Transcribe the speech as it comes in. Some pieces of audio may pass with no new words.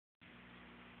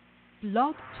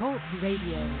Blog Talk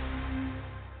Radio.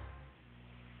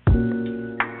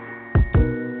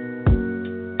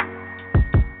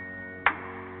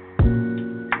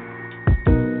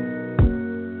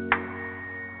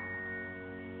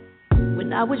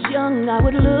 When I was young, I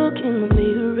would look in the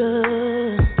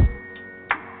mirror.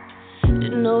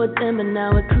 Didn't know it then, but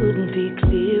now it couldn't be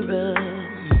clearer.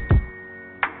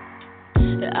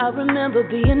 I remember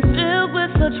being filled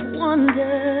with such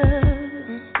wonder,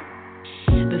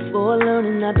 before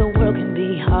learning that the world can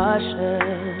be harsher.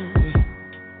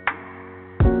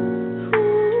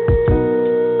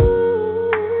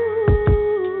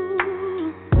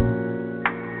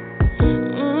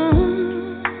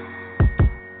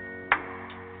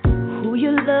 Who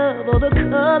you love, or the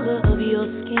color of your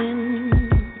skin,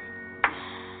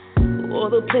 or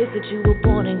the place that you were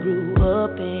born and grew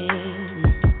up in,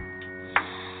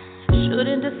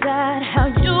 shouldn't decide how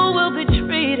you will be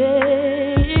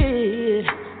treated.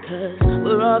 'Cause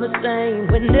we're all the same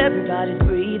when everybody's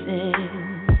breathing,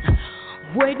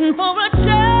 waiting for a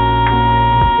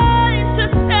change to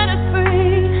set us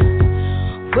free,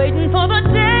 waiting for the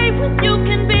day when you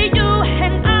can be you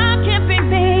and I can be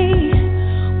me,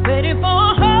 waiting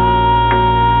for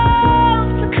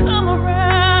hope to come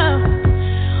around,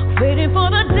 waiting for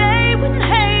the day when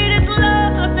hate is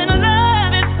loved and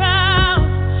love is found,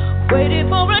 waiting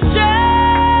for a change.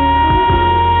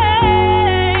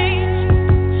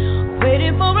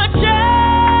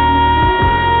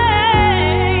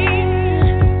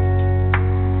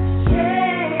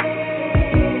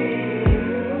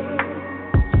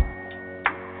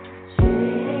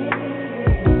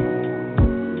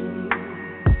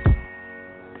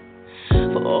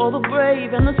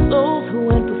 And the souls who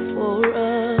went before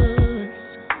us,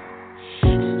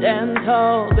 stand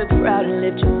tall, be proud and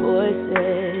lift your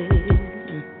voices.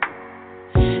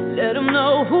 Let them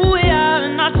know who we are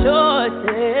and our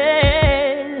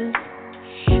choices.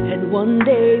 And one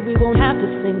day we won't have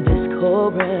to sing this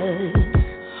chorus,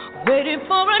 waiting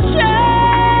for a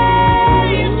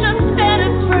change to set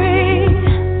us free,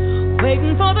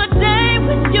 waiting for the day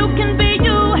when you can be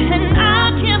you and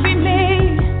I can be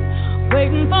me,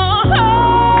 waiting for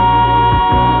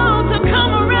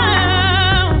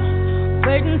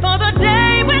for the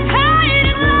day when hate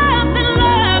and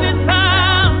love is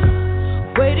found,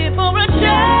 waiting for a change,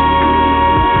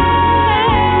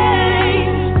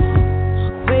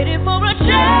 waiting for a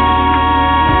change,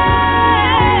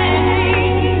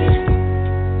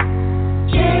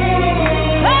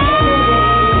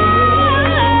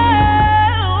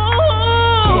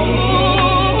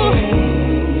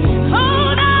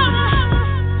 hold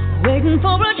on, waiting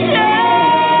for a change.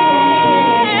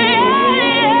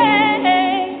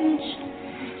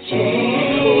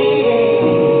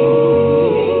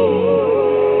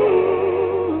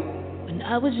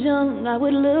 Young, I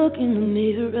would look in the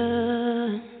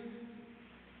mirror,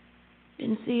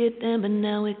 didn't see it then, but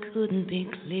now it couldn't be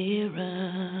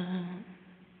clearer.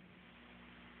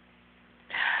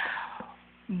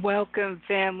 Welcome,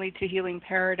 family, to Healing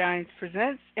Paradigms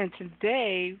Presents, and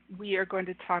today we are going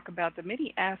to talk about the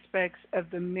many aspects of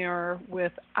the mirror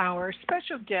with our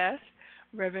special guest,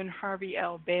 Reverend Harvey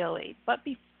L. Bailey. But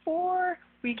before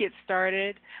we get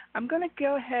started, I'm going to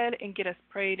go ahead and get us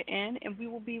prayed in, and we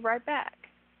will be right back.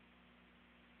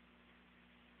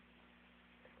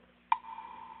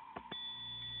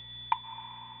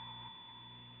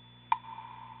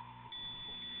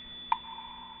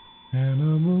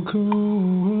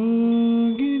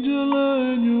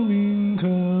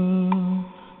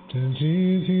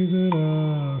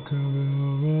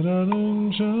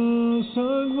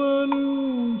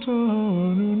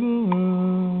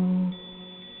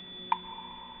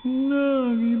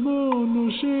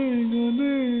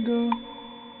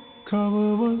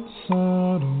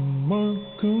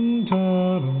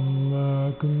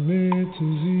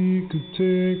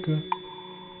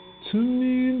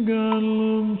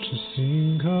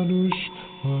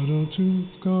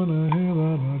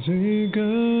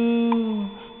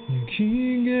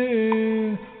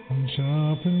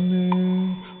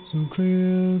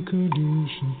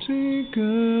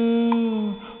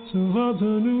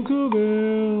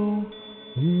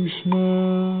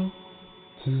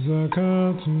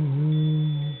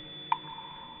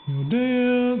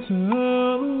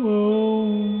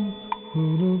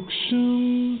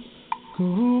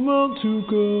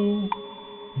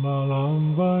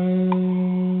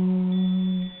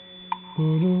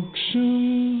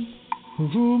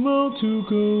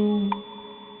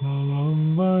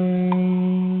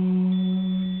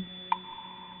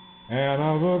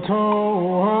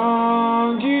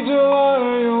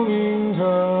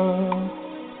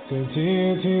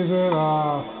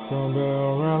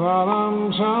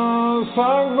 Kumbeoralam cha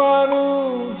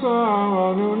sagvanu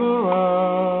tavanunara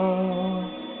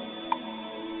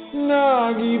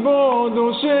Nagibo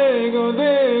doshego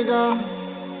dega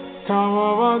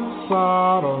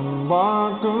Kavavatsaram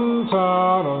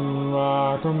vakuntaram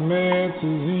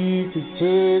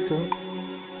Vakametizikiteka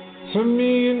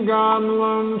Tamin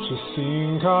ganlam shasin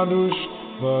kadush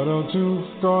Varatuf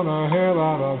gona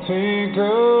helada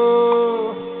teka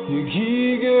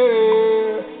Yikige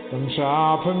Tam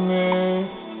shapane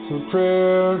To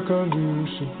prayer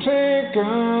kadush teka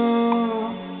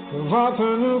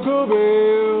Vatanu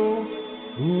kubel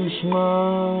Ushma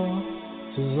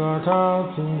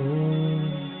Tizakatu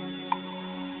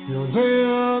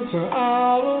Yodea to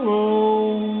Alamo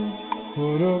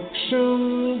Production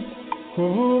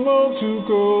Kuvumo to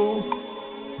go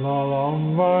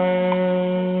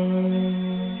Lalambayan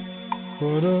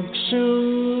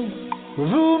Production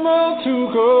Kuvumo to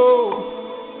go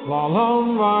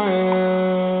Lalambayan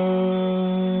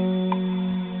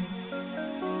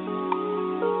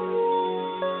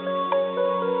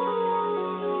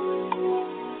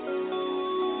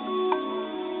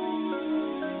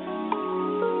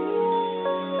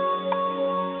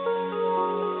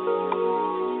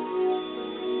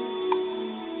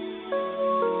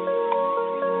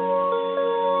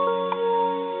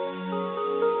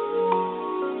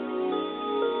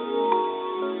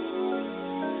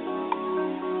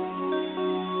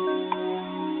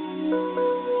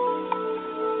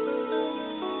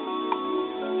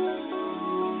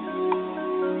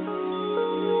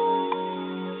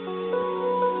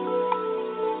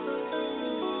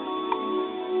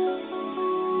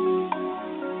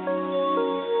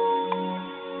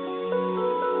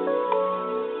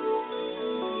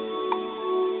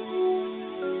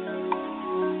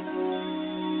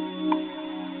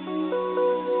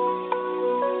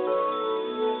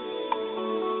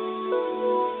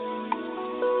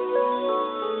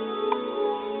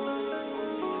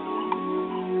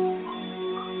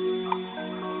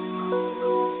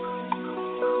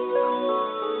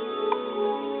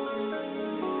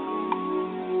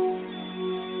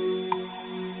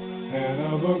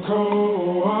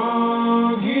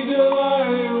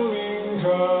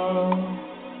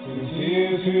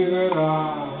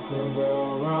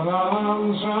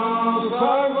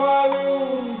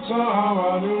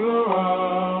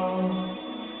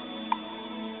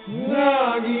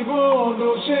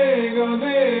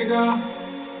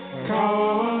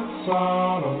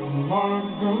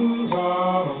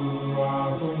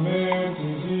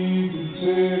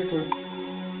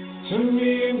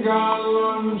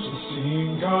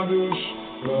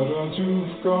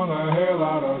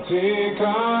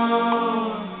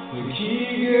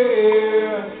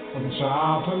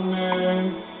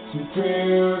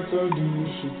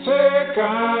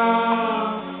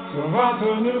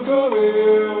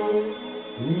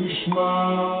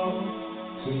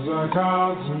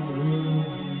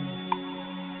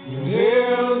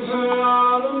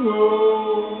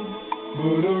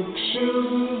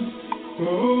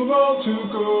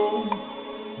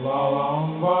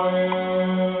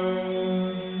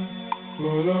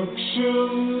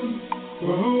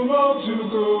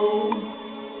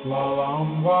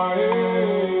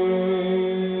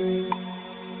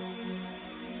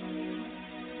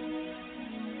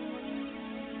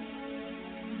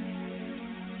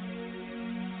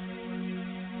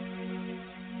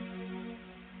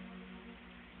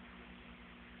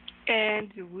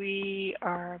And we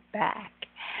are back.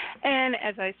 And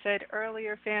as I said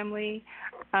earlier, family,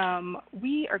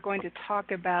 we are going to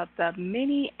talk about the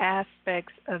many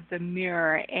aspects of the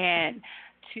mirror. And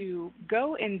to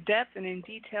go in depth and in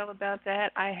detail about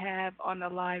that, I have on the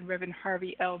line Reverend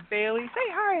Harvey L. Bailey.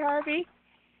 Say hi, Harvey.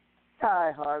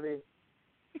 Hi, Harvey.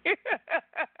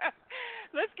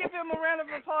 Let's give him a round of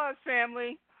applause,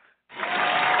 family.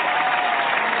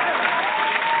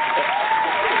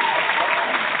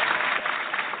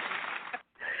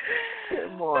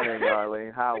 Good morning,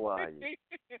 Arlene. How are you?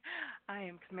 I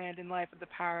am commanding life with the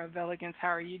power of elegance. How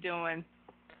are you doing?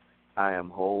 I am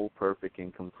whole, perfect,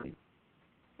 and complete.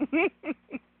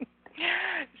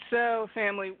 So,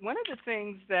 family, one of the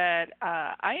things that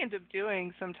I end up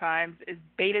doing sometimes is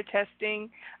beta testing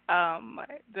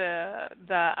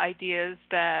the ideas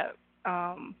that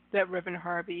that Reverend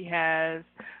Harvey has,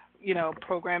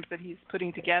 programs that he's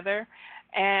putting together.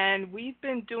 And we've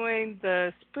been doing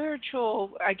the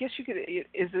spiritual, I guess you could, is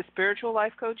it spiritual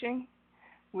life coaching?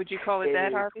 Would you call it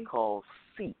that, Harvey? It's called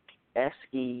SEEK,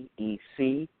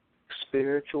 SEEC,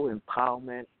 Spiritual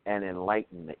Empowerment and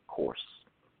Enlightenment Course.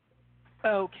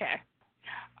 Okay.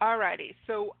 Alrighty,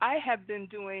 so I have been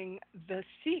doing the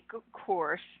Seek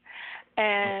course,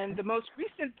 and the most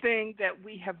recent thing that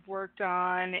we have worked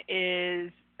on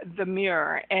is the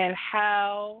mirror and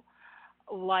how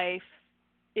life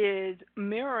is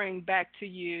mirroring back to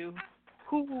you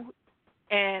who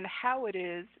and how it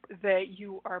is that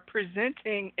you are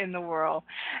presenting in the world.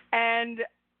 And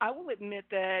I will admit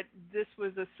that this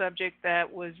was a subject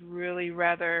that was really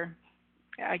rather,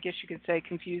 I guess you could say,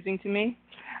 confusing to me.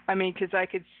 I mean, because I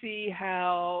could see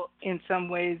how, in some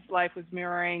ways, life was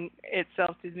mirroring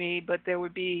itself to me, but there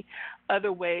would be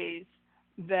other ways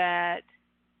that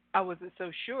I wasn't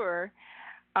so sure.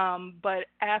 But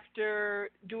after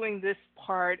doing this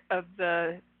part of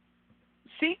the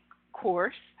Seek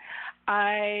course,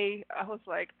 I was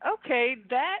like, okay,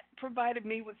 that provided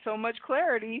me with so much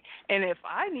clarity, and if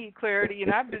I need clarity,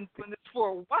 and I've been doing this for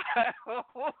a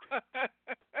while,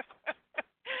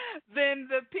 then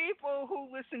the people who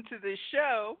listen to this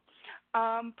show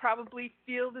probably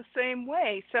feel the same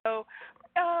way. So,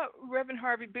 Reverend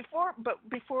Harvey,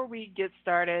 before we get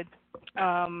started,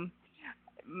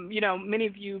 many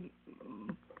of you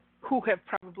who have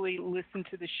probably listened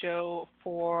to the show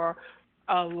for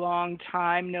a long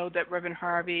time know that Reverend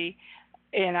Harvey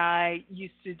and I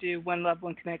used to do One Love,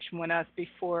 One Connection, One Us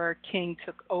before King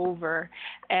took over.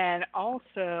 And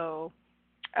also,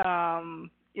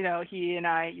 he and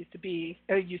I used to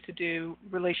do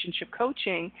relationship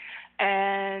coaching,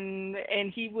 and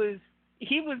he was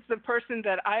the person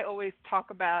that I always talk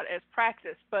about as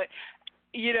practice. But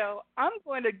I'm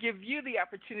going to give you the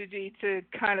opportunity to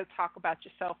kind of talk about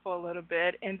yourself for a little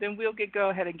bit, and then we'll go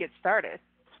ahead and get started.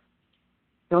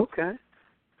 Okay.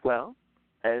 Well,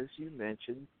 as you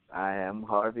mentioned, I am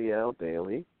Harvey L.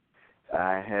 Bailey.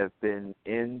 I have been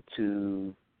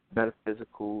into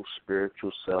metaphysical,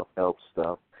 spiritual self-help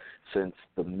stuff since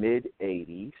the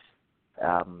mid-'80s.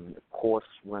 Of course,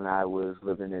 when I was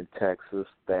living in Texas,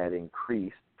 that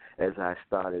increased as I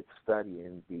started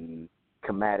studying the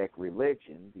Kemetic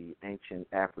religion, the ancient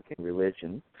African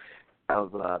religion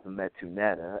of the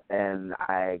Metuneta, and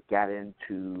I got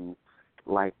into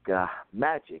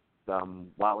magic,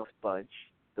 Wallace Budge,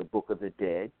 the Book of the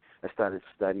Dead. I started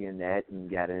studying that and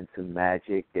got into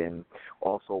magic. And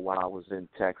also while I was in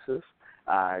Texas,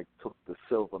 I took the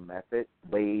silver method.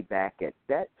 Way back at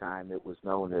that time, it was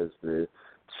known as the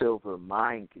silver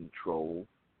mind control.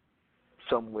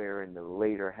 Somewhere in the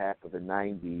later half of the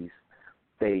 90s,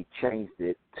 they changed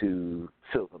it to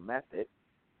silver method.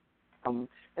 And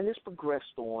this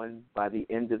progressed on. By the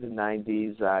end of the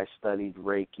 90s, I studied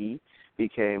Reiki,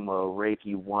 became a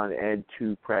Reiki 1 and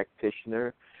 2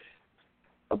 practitioner.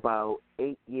 About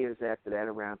 8 years after that,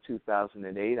 around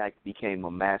 2008, I became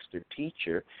a master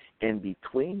teacher. In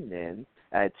between then,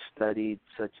 I had studied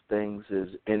such things as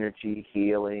energy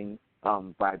healing,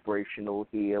 vibrational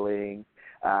healing.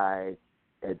 I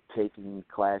had taken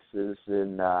classes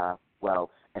in, I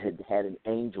had an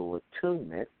angel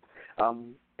attunement,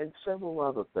 and several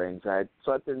other things.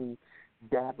 So I've been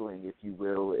dabbling, if you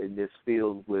will, in this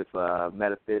field with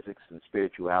metaphysics and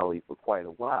spirituality for quite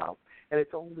a while. And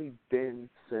it's only been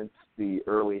since the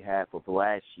early half of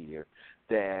last year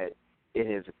that it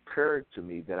has occurred to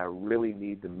me that I really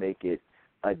need to make it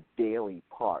a daily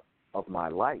part of my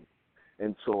life.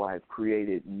 And so I've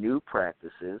created new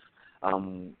practices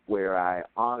where I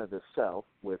honor the self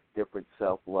with different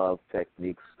self-love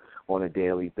techniques on a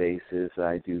daily basis.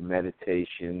 I do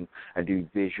meditation, I do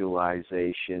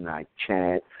visualization, I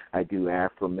chant, I do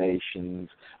affirmations,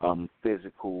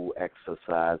 physical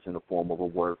exercise in the form of a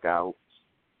workout.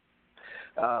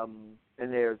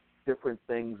 And there are different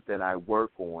things that I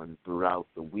work on throughout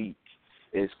the week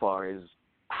as far as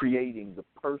creating the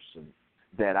person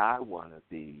that I want to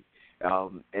be.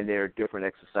 And there are different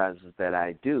exercises that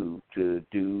I do to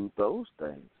do those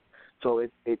things. So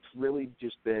it's really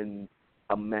just been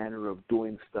a manner of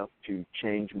doing stuff to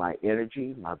change my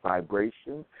energy, my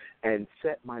vibration, and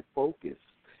set my focus,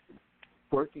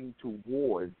 working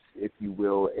towards, if you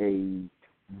will, a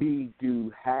be,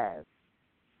 do, have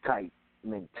type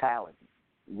mentality,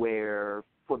 where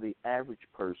for the average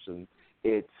person,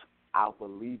 it's I'll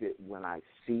believe it when I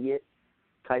see it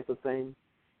type of thing.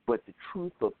 But the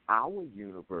truth of our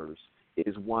universe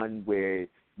is one where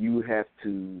you have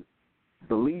to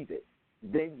believe it,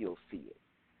 then you'll see it.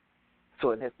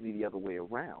 So it has to be the other way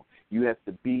around. You have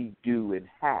to be, do, and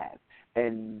have.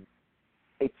 And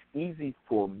it's easy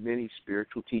for many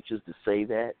spiritual teachers to say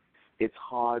that. It's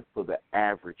hard for the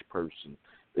average person,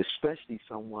 especially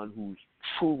someone who's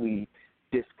truly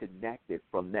disconnected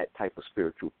from that type of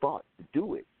spiritual thought, to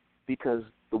do it, because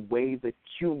the way the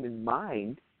human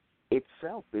mind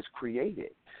itself is created.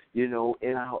 In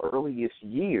our earliest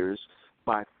years,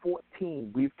 by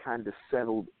 14, we've kind of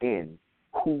settled in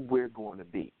who we're going to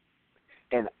be.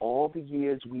 And all the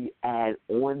years we add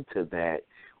on to that,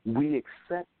 we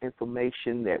accept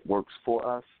information that works for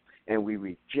us, and we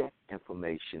reject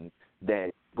information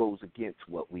that goes against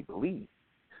what we believe.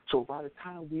 So by the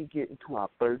time we get into our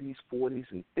 30s, 40s,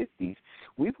 and 50s,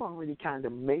 we've already kind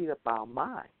of made up our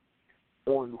mind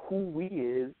on who we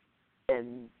is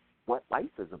and what life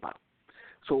is about.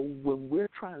 So when we're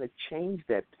trying to change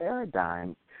that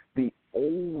paradigm, the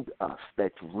old us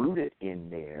that's rooted in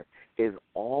there is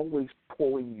always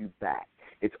pulling you back.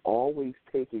 It's always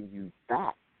taking you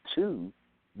back to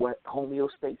what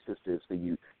homeostasis is for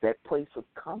you, that place of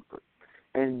comfort.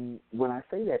 And when I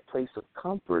say that place of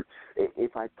comfort,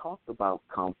 if I talked about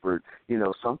comfort,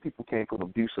 some people came from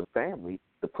abusive family.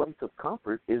 The place of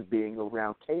comfort is being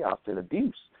around chaos and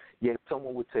abuse. Yet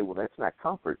someone would say, well, that's not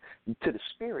comfort. To the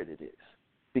spirit it is,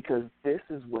 because this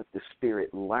is what the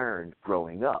spirit learned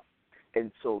growing up.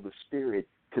 And so the spirit,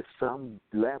 to some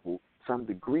level, some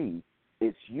degree,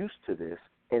 is used to this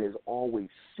and is always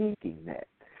seeking that.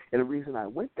 And the reason I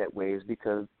went that way is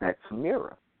because that's a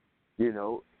mirror.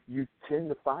 You tend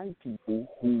to find people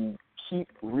who keep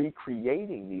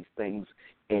recreating these things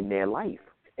in their life,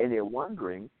 and they're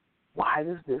wondering, why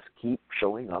does this keep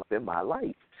showing up in my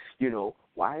life?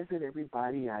 Why is it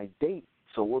everybody I date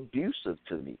so abusive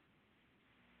to me?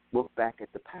 Look back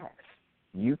at the past.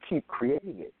 You keep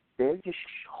creating it. They're just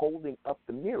holding up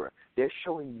the mirror. They're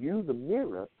showing you the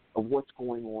mirror of what's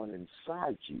going on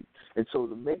inside you. And so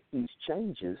to make these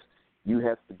changes, you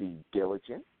have to be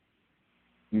diligent.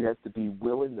 You have to be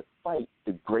willing to fight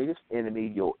the greatest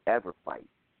enemy you'll ever fight.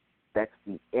 That's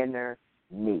the inner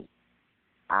me.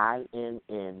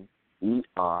 INNERME.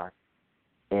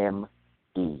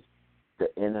 The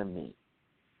inner me.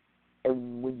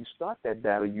 And when you start that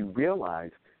battle, you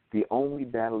realize the only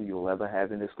battle you'll ever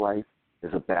have in this life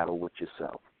is a battle with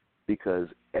yourself, because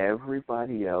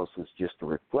everybody else is just a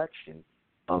reflection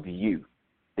of you.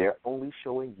 They're only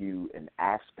showing you an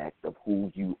aspect of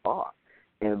who you are.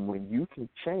 And when you can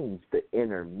change the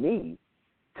inner me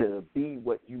to be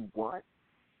what you want,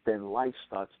 then life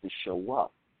starts to show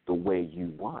up the way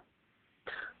you want.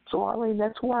 So, Arlene,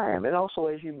 that's who I am. And also,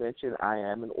 as you mentioned, I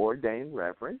am an ordained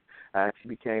reverend. I actually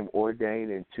became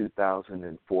ordained in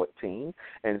 2014.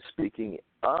 And speaking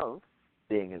of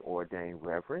being an ordained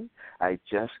reverend, I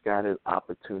just got an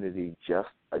opportunity just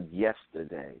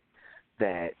yesterday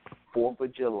that 4th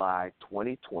of July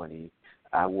 2020,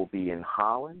 I will be in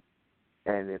Holland.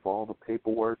 And if all the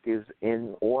paperwork is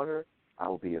in order, I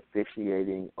will be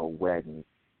officiating a wedding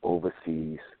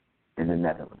overseas in the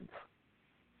Netherlands.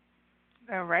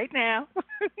 All right now.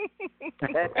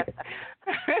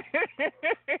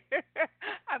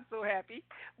 I'm so happy.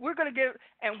 We're going to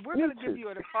give you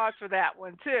an applause for that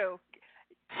one too.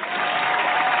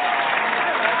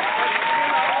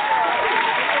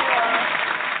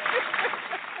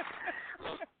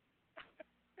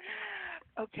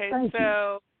 Okay, Thank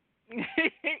so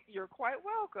you're quite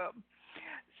welcome.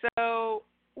 So,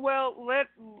 well,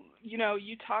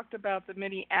 you talked about the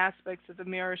many aspects of the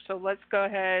mirror, so let's go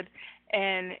ahead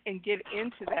and get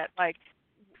into that.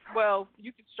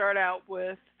 You could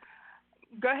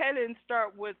go ahead and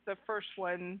start with the first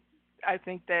one, I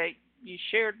think, that you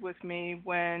shared with me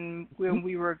when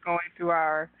we were going through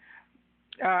our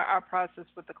process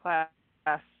with the class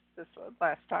this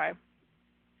last time.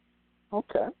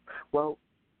 Okay. Well,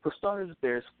 for starters,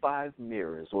 there's 5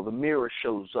 mirrors, or the mirror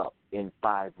shows up in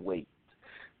 5 ways.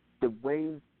 The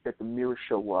way that the mirrors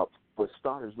show up, for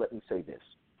starters, let me say this.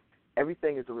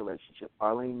 Everything is a relationship.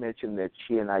 Arlene mentioned that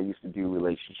she and I used to do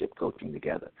relationship coaching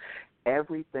together.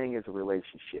 Everything is a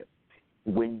relationship.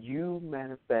 When you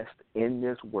manifest in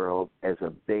this world as a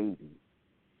baby,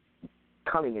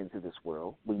 coming into this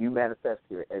world, when you manifest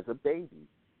here as a baby,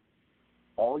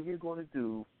 all you're going to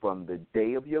do from the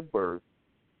day of your birth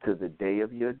to the day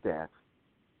of your death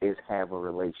is have a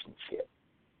relationship.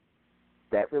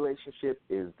 That relationship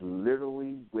is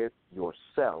literally with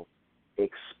yourself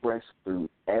expressed through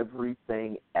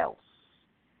everything else.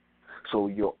 So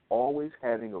you're always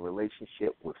having a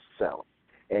relationship with self,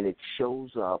 and it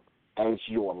shows up as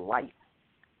your life.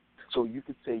 So you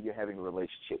could say you're having a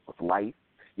relationship with life,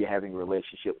 you're having a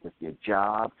relationship with your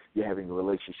job, you're having a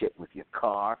relationship with your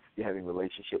car, you're having a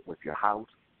relationship with your house.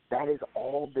 That is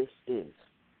all this is.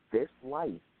 This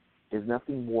life is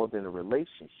nothing more than a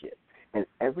relationship. And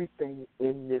everything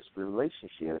in this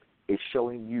relationship is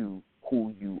showing you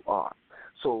who you are.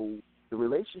 So the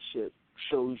relationship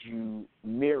shows you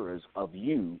mirrors of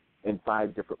you in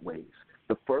 5 different ways.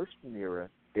 The first mirror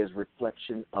is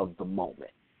reflection of the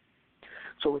moment.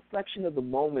 So reflection of the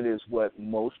moment is what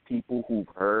most people who've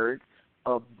heard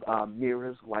of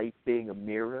mirrors, life being a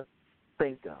mirror,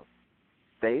 think of.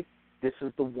 This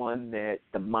is the one that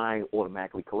the mind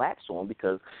automatically collapses on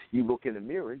because you look in the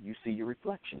mirror, you see your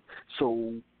reflection.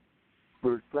 So the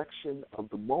reflection of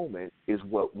the moment is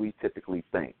what we typically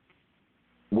think.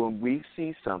 When we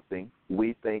see something,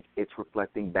 we think it's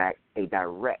reflecting back a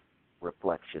direct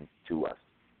reflection to us.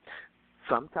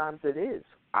 Sometimes it is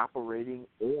operating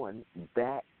on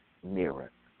that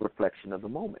mirror, reflection of the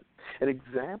moment. An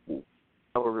example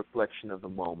of a reflection of the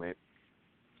moment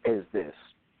is this.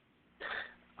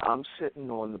 I'm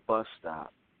sitting on the bus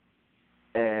stop,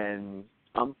 and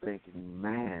I'm thinking,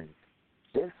 man,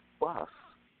 this bus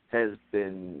has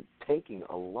been taking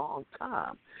a long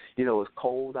time. You know, it's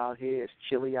cold out here. It's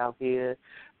chilly out here.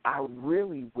 I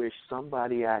really wish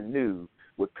somebody I knew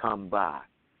would come by.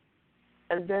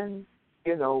 And then,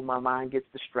 you know, my mind gets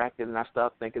distracted, and I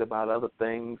start thinking about other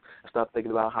things. I start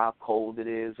thinking about how cold it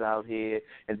is out here.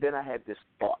 And then I had this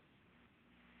thought.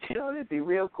 You know, it'd be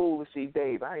real cool to see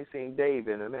Dave. I ain't seen Dave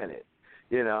in a minute,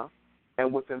 you know.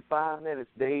 And within 5 minutes,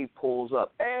 Dave pulls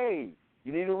up. Hey,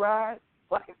 you need a ride?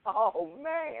 Like, oh,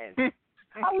 man,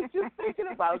 I was just thinking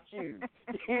about you.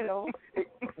 You know,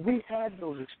 we had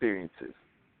those experiences.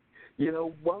 You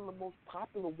know, one of the most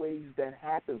popular ways that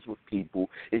happens with people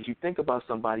is you think about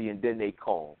somebody and then they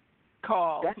call.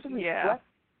 That's a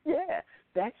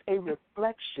that's a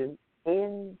reflection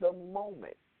in the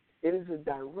moment. It is a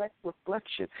direct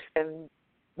reflection. And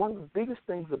one of the biggest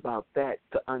things about that,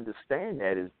 to understand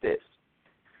that, is this.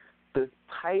 The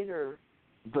tighter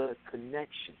the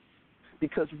connection,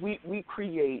 because we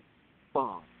create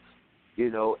bonds,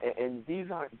 you know, and these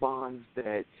aren't bonds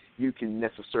that you can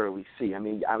necessarily see. I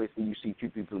mean, obviously you see two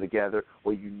people together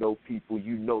or you know people,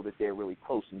 you know that they're really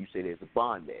close and you say there's a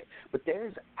bond there. But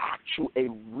there's a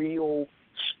real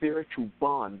spiritual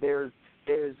bond. There's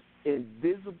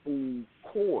invisible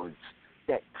cords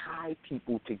that tie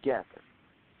people together.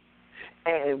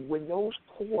 And when those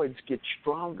cords get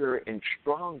stronger and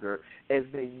stronger, as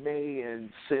they may in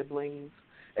siblings,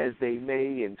 as they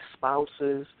may in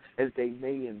spouses, as they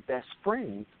may in best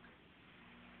friends,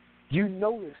 you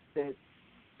notice that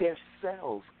their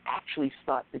cells actually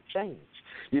start to change.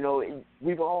 You know,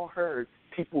 we've all heard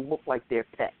people look like their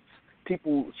pets.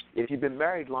 People, if you've been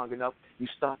married long enough, you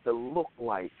start to look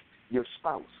like your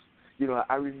spouse. You know,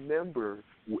 I remember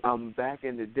back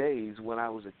in the days when I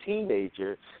was a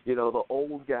teenager, you know, the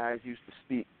old guys used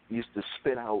to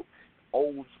spit out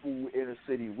old school inner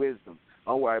city wisdom.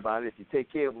 Don't worry about it. If you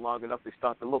take care of them long enough, they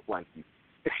start to look like you.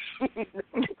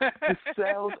 The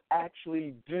cells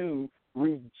actually do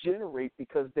regenerate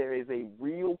because there is a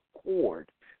real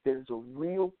cord. There's a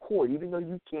real cord, even though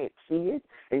you can't see it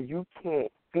and you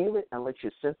can't feel it unless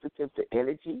you're sensitive to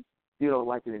energy, you know,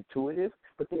 like an intuitive,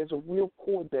 but there's a real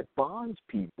cord that bonds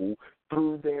people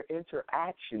through their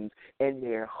interactions and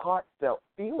their heartfelt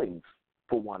feelings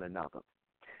for one another.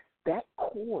 That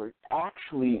cord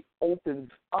actually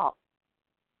opens up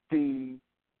the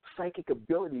psychic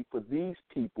ability for these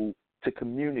people to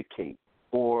communicate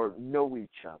or know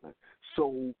each other.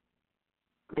 So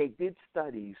they did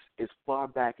studies as far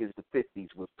back as the 50s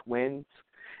with twins,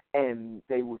 and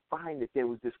they would find that there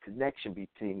was this connection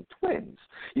between twins.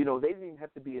 You know, they didn't even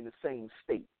have to be in the same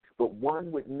state, but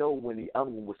one would know when the other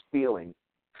one was feeling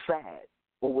sad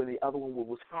or when the other one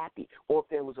was happy, or if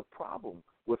there was a problem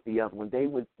with the other one, they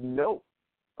would know,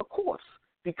 of course,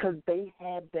 because they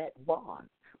had that bond.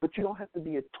 But you don't have to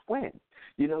be a twin.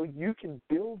 You know, you can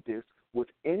build this with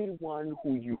anyone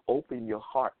who you open your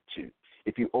heart to,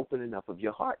 if you open enough of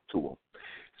your heart to them.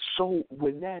 So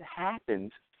when that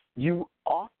happens, you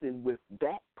often, with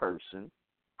that person,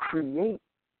 create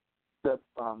the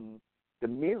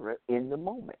mirror in the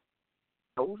moment.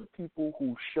 Those are people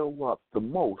who show up the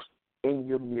most in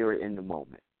your mirror in the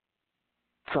moment.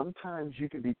 Sometimes you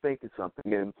can be thinking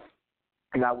something,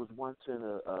 and I was once in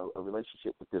a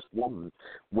relationship with this woman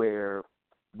where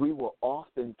we were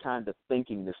often kind of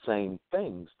thinking the same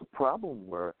things. The problem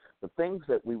were the things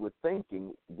that we were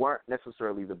thinking weren't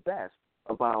necessarily the best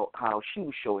about how she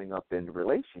was showing up in the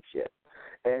relationship.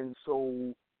 And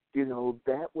so, you know,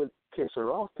 that would piss her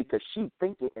off because she'd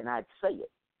think it and I'd say it.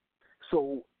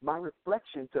 So my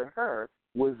reflection to her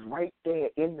was right there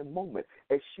in the moment.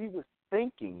 As she was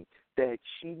thinking that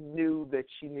she knew that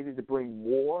she needed to bring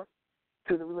more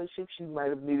to the relationship, she might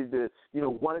have needed to, you know,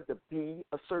 wanted to be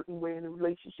a certain way in the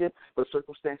relationship, but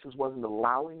circumstances wasn't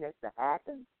allowing that to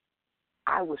happen.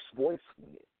 I was voicing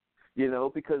it, you know,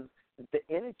 because the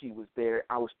energy was there.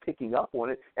 I was picking up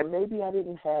on it, and maybe I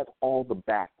didn't have all the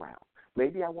background.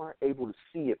 Maybe I weren't able to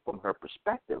see it from her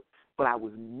perspective, but I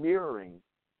was mirroring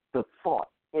the thought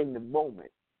in the moment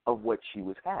of what she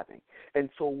was having. And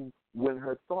so when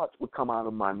her thoughts would come out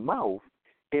of my mouth,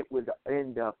 it would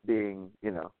end up being,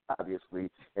 obviously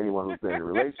anyone who's been in a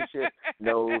relationship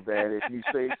knows that if you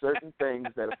say certain things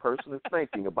that a person is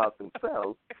thinking about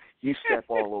themselves, you step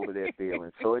all over their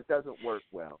feelings. So it doesn't work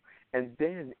well. And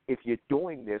then if you're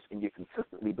doing this and you're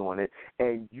consistently doing it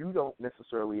and you don't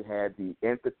necessarily have the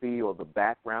empathy or the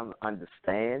background to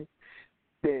understand,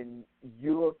 then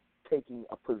you're taking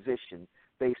a position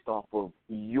based off of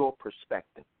your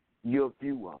perspective, your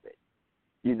view of it.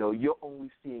 You're only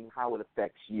seeing how it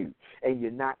affects you, and you're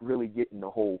not really getting the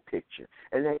whole picture.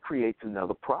 And that creates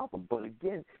another problem. But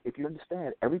again, if you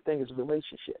understand, everything is a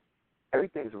relationship.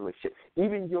 Everything is a relationship.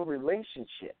 Even your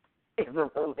relationship is a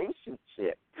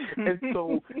relationship. And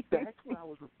so that's what I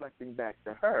was reflecting back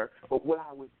to her. But what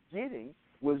I was getting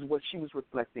was what she was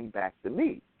reflecting back to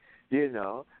me.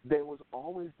 There was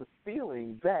always the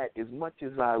feeling that as much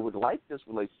as I would like this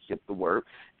relationship to work,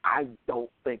 I don't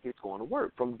think it's going to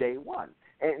work from day one.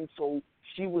 And so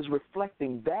she was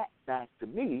reflecting that back to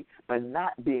me by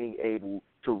not being able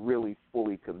to really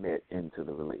fully commit into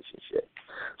the relationship.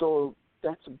 So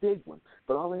that's a big one.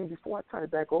 But Arlene, before I turn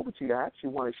it back over to you, I actually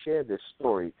want to share this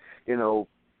story.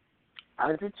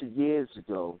 Hundreds of years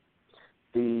ago,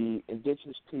 the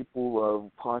indigenous people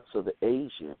of parts of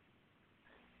Asia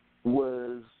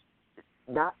was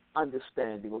not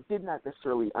understanding or did not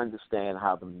necessarily understand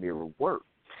how the mirror worked.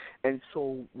 And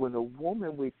so when a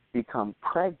woman would become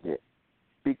pregnant,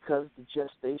 because the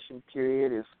gestation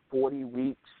period is 40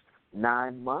 weeks,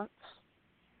 9 months,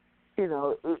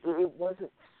 it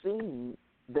wasn't seen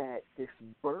that this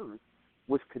birth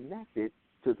was connected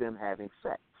to them having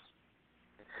sex.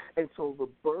 And so the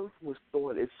birth was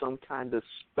thought as some kind of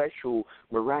special,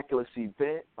 miraculous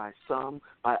event by some.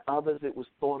 By others, it was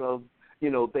thought of,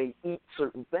 they eat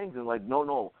certain things and like,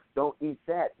 no, don't eat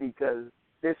that because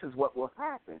this is what will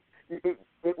happen.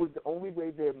 It was the only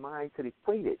way their mind could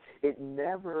equate it. It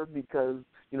never, because,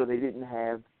 they didn't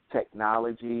have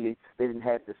technology, they didn't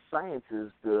have the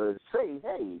sciences to say,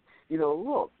 hey,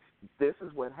 look, this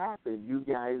is what happened. You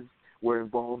guys were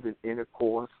involved in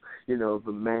intercourse. The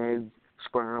man's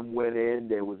sperm went in,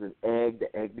 there was an egg,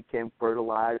 the egg became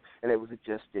fertilized, and there was a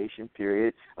gestation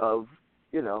period of,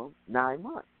 9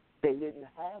 months. They didn't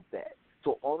have that.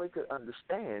 So all they could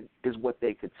understand is what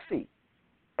they could see.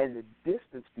 And the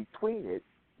distance between it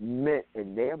meant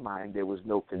in their mind there was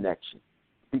no connection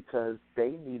because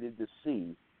they needed to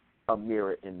see a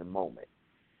mirror in the moment.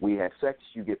 We have sex,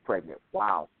 you get pregnant.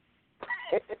 Wow.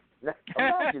 Now,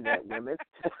 imagine that, women.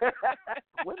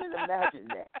 Women, imagine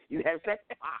that. You have sex,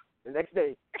 the next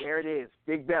day, there it is,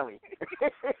 big belly.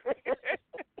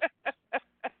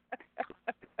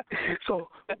 So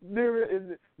mirror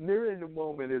in the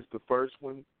moment is the first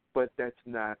one, but that's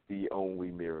not the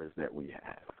only mirrors that we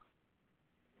have.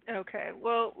 Okay,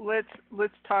 well,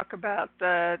 let's talk about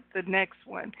the next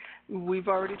one. We've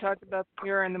already talked about the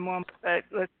mirror in the moment, but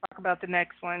let's talk about the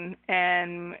next one,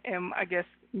 and I guess,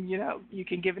 you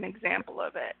can give an example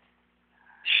of it.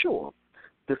 Sure.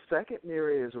 The second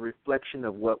mirror is a reflection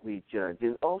of what we judge.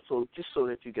 And also, just so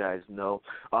that you guys know,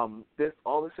 all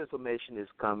this information is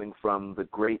coming from the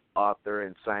great author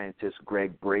and scientist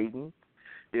Greg Braden.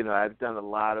 I've done a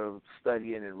lot of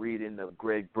studying and reading of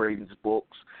Greg Braden's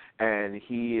books, and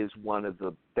he is one of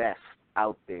the best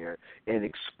out there in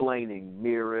explaining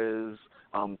mirrors,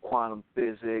 quantum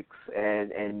physics,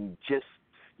 and just,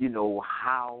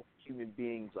 how human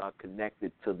beings are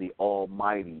connected to the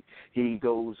Almighty. He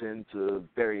goes into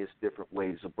various different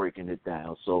ways of breaking it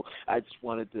down. So I just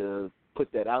wanted to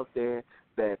put that out there,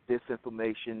 that this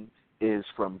information is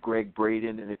from Greg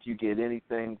Braden, and if you get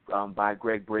anything by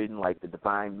Greg Braden, like The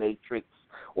Divine Matrix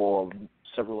or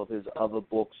several of his other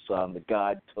books, The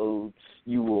God Code,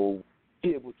 you will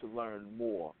be able to learn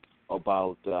more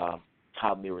about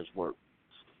how mirrors work.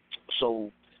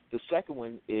 So the second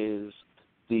one is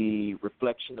the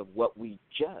reflection of what we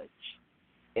judge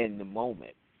in the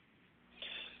moment.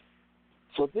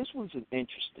 So this one's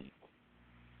interesting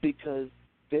because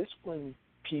this one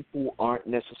people aren't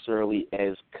necessarily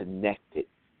as connected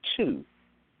to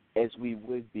as we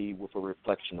would be with a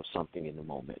reflection of something in the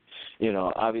moment.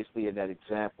 Obviously in that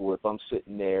example, if I'm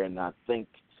sitting there and I think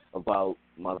about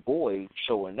my boy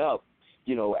showing up,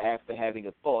 after having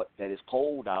a thought that it's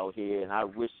cold out here and I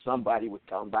wish somebody would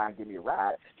come by and give me a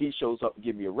ride, he shows up and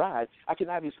give me a ride, I can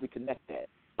obviously connect that.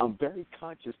 I'm very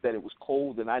conscious that it was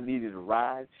cold and I needed a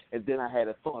ride, and then I had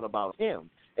a thought about him,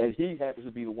 and he happens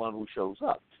to be the one who shows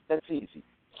up. That's easy.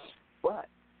 But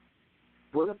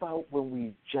what about when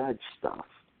we judge stuff?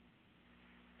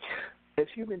 As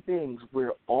human beings,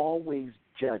 we're always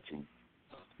judging.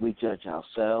 We judge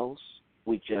ourselves.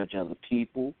 We judge other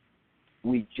people.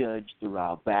 We judge through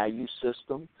our value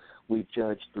system. We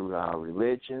judge through our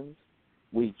religions.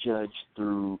 We judge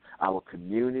through our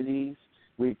communities.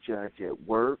 We judge at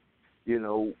work.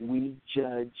 We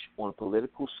judge on a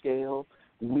political scale.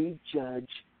 We judge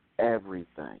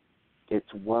everything. It's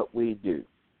what we do.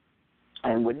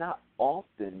 And we're not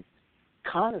often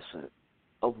cognizant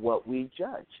of what we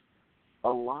judge. A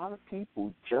lot of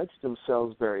people judge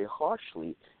themselves very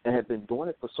harshly and have been doing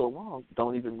it for so long,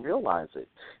 don't even realize it.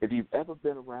 If you've ever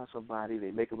been around somebody, they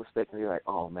make a mistake and you're like,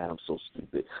 oh, man, I'm so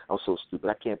stupid.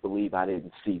 I can't believe I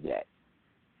didn't see that.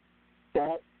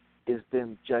 That is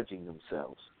them judging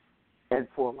themselves. And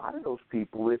for a lot of those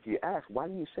people, if you ask, why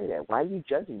do you say that? Why are you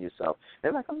judging yourself?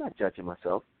 They're like, I'm not judging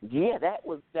myself. Yeah, that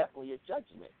was definitely a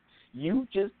judgment. You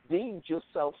just deemed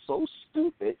yourself so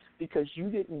stupid because you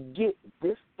didn't get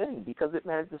this thing, because it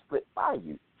managed to slip by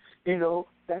you.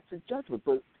 That's a judgment.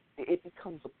 But it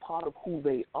becomes a part of who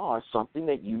they are, something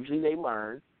that usually they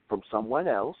learn from someone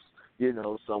else.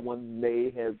 Someone may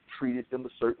have treated them a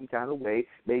certain kind of way,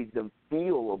 made them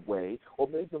feel a way, or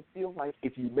made them feel like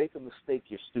if you make a mistake,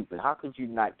 you're stupid. How could you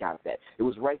not got that? It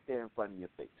was right there in front of your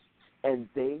face. And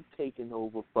they've taken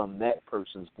over from that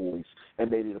person's voice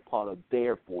and made it a part of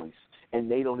their voice,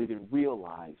 and they don't even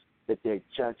realize that they're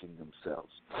judging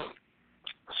themselves.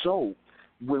 So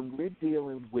when we're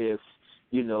dealing with,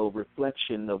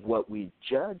 reflection of what we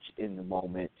judge in the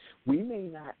moment, we may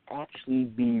not actually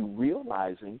be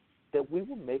realizing that we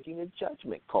were making a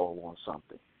judgment call on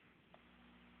something.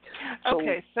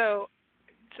 Okay, so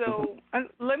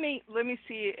let me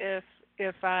see if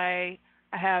I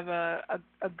have a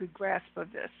good grasp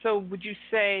of this. So would you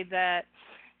say that,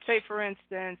 say for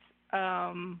instance,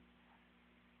 a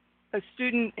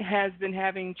student has been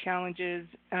having challenges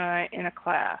in a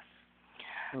class,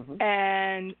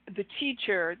 and the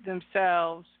teacher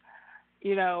themselves,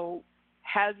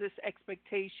 has this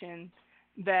expectation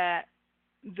that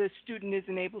the student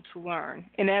isn't able to learn,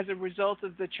 and as a result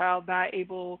of the child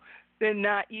they're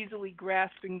not easily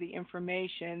grasping the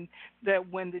information, that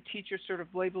when the teacher sort of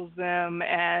labels them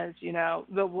as,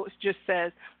 just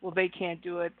says, well, they can't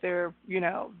do it, they're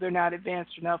not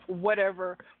advanced enough,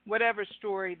 whatever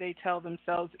story they tell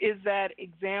themselves, is that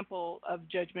example of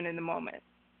judgment in the moment?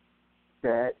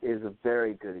 That is a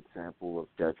very good example of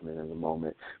judgment in the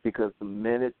moment, because the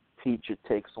minute teacher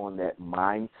takes on that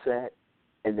mindset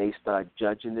and they start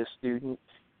judging this student,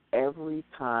 every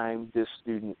time this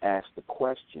student asks the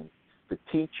question, the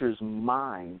teacher's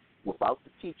mind, without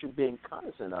the teacher being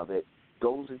cognizant of it,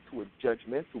 goes into a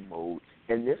judgmental mode,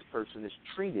 and this person is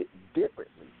treated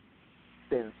differently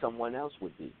than someone else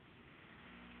would be.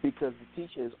 Because the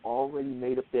teacher has already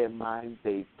made up their mind,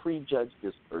 they prejudged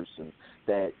this person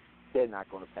that they're not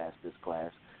going to pass this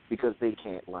class because they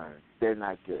can't learn. They're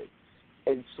not good.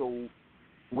 And so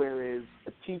whereas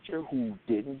a teacher who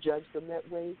didn't judge them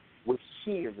that way would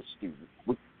hear the student,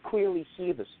 would clearly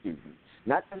hear the student,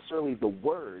 not necessarily the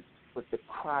words, but the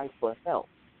cry for help,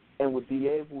 and would be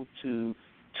able to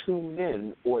tune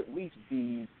in or at least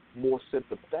be more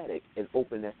sympathetic and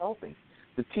open to helping.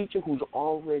 The teacher who's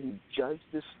already judged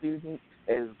this student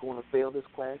as going to fail this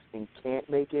class and can't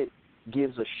make it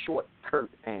gives a short, curt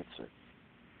answer,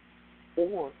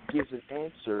 or gives an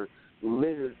answer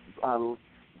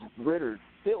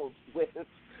filled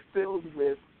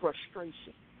with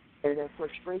frustration, and that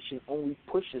frustration only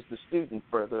pushes the student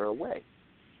further away.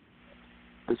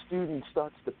 The student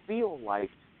starts to feel like,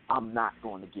 I'm not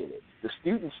going to get it. The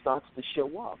student starts to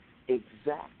show up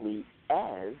exactly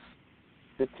as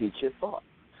the teacher thought.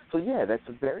 So, yeah, that's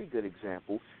a very good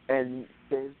example, and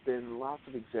there's been lots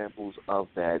of examples of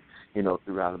that,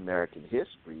 throughout American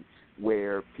history,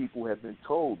 where people have been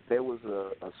told. There was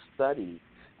a study,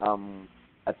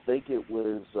 I think it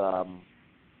was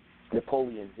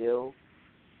Napoleon Hill,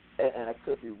 and I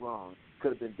could be wrong,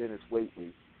 could have been Dennis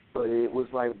Waitley, but it was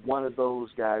like one of those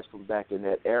guys from back in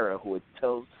that era who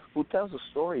tells a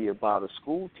story about a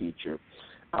school teacher.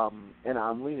 And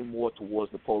I'm leaning more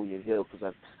towards Napoleon Hill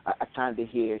because I kind of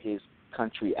hear his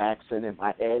country accent in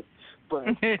my head. But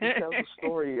he tells a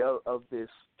story of this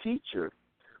teacher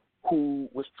who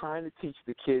was trying to teach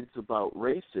the kids about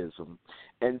racism.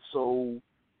 And so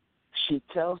she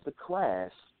tells the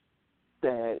class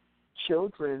that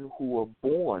children who are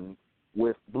born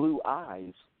with blue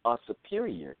eyes are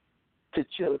superior to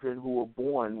children who are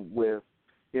born with,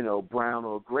 brown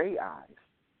or gray eyes.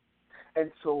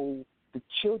 And so the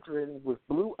children with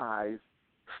blue eyes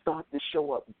start to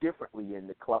show up differently in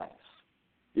the class.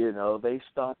 They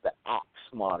start to act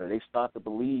smarter. They start to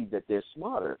believe that they're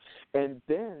smarter. And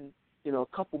then, a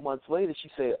couple months later, she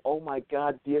said, oh, my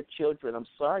God, dear children, I'm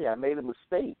sorry, I made a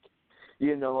mistake.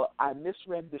 I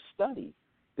misread the study.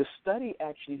 The study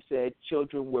actually said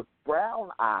children with brown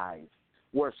eyes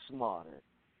were smarter.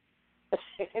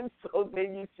 And so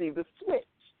then you see the switch.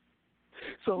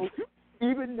 So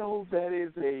even though that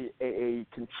is a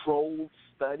controlled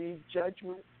study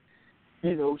judgment,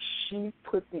 she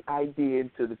put the idea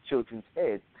into the children's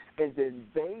heads, and then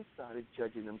they started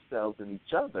judging themselves and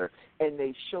each other, and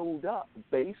they showed up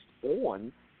based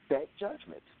on that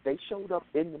judgment. They showed up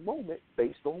in the moment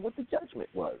based on what the judgment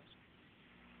was.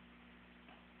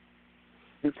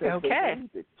 Because they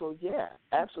believed it. So, yeah,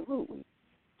 absolutely.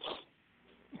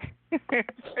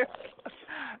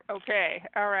 Okay.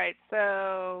 All right.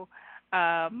 So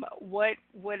what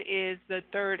is the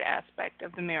third aspect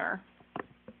of the mirror?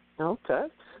 Okay.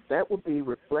 That would be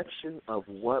reflection of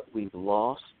what we've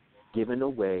lost, given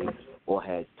away, or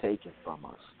had taken from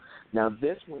us. Now,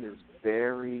 this one is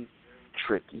very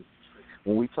tricky.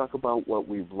 When we talk about what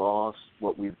we've lost,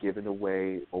 what we've given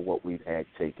away, or what we've had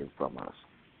taken from us.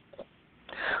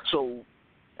 So,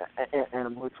 and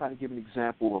I'm going to try to give an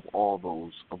example of all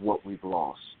those, of what we've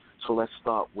lost. So let's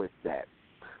start with that.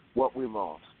 What we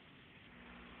lost.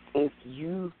 If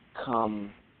you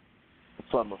come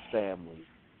from a family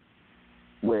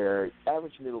where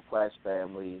average middle-class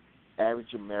family,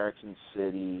 average American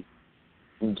city,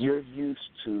 you're used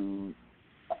to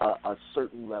a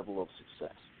certain level of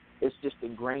success. It's just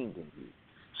ingrained in you.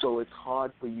 So it's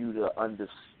hard for you to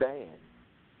understand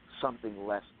something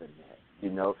less than that.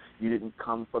 You didn't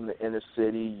come from the inner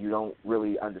city. You don't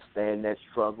really understand that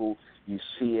struggle. You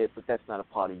see it, but that's not a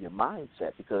part of your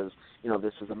mindset because,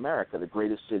 this is America, the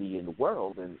greatest city in the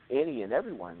world, and any and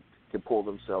everyone can pull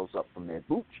themselves up from their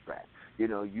bootstrap.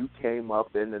 You came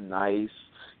up in a nice,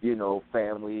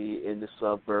 family in the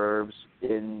suburbs,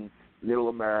 in middle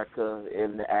America,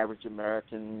 in the average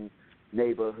American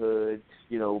neighborhood.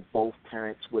 Both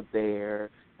parents were there.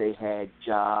 They had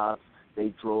jobs.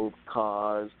 They drove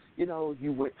cars.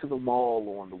 You went to the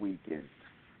mall on the weekend.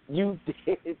 You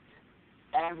did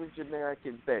average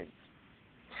American things.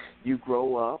 You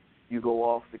grow up. You go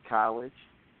off to college.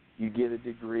 You get a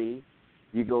degree.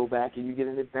 You go back and you get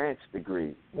an advanced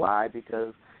degree. Why?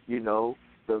 Because,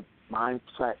 the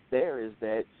mindset there is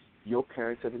that your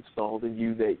parents have installed in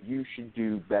you that you should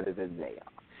do better than they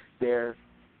are. They're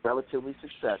relatively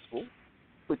successful,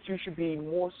 but you should be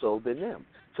more so than them.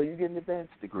 So you get an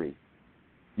advanced degree.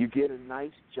 You get a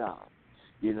nice job.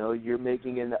 You're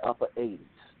making in the upper 80s.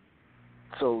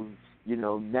 So,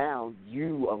 now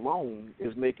you alone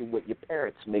is making what your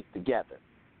parents make together.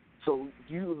 So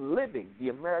you living the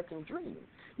American dream.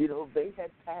 They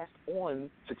had passed on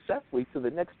successfully to the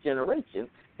next generation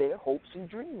their hopes and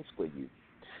dreams for you.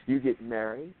 You get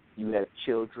married, you have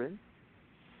children,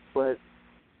 but,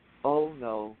 oh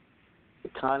no,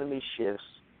 economy shifts,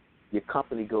 your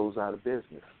company goes out of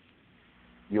business.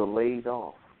 You're laid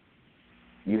off.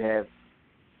 You have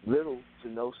little to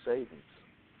no savings.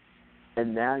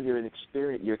 And now you're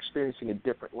experiencing a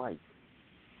different life.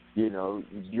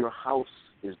 Your house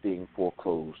is being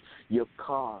foreclosed. Your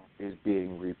car is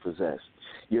being repossessed.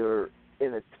 You're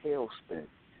in a tailspin.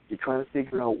 You're trying to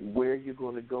figure out where you're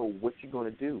going to go, what you're going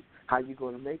to do, how you're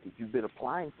going to make it. You've been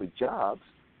applying for jobs,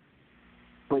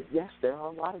 but yes, there are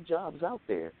a lot of jobs out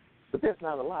there, but there's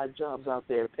not a lot of jobs out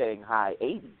there paying high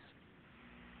 80s.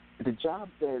 The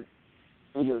jobs that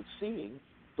you're seeing,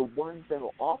 the ones that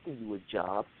will offer you a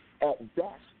job, at best,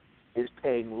 is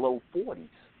paying low 40s.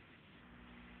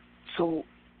 So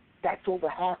that's over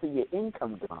half of your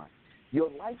income gone. Your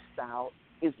lifestyle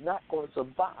is not going to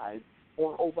survive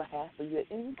on over half of your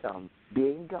income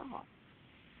being gone.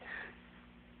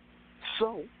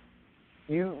 So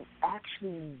you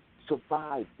actually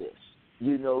survive this.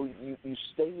 You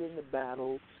stay in the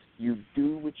battle. You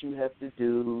do what you have to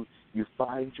do. You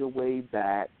find your way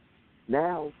back.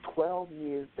 Now, 12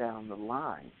 years down the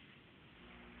line,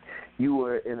 you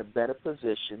are in a better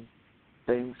position.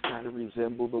 Things kind of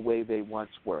resemble the way they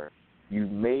once were. You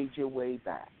made your way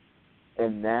back,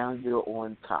 and now you're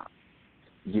on top.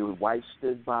 Your wife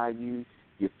stood by you.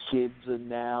 Your kids are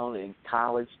now in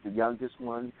college. The youngest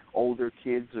one, older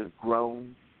kids are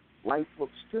grown. Life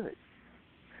looks good.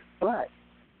 But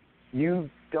you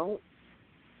don't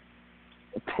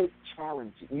take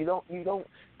challenges. You don't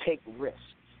take risks.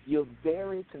 You're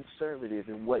very conservative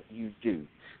in what you do.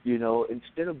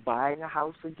 Instead of buying a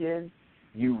house again,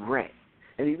 you rent.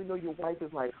 And even though your wife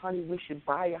is like, honey, we should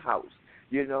buy a house.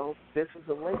 This is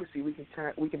a legacy we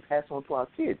can pass on to our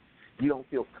kids. You don't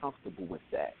feel comfortable with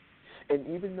that. And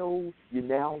even though you're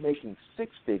now making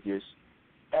six figures,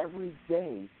 every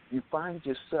day you find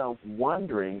yourself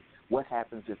wondering what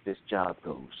happens if this job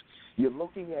goes? You're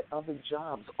looking at other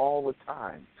jobs all the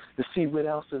time to see what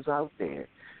else is out there.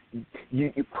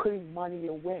 You're putting money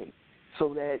away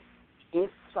so that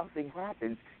if something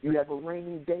happens, you have a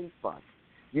rainy day fund.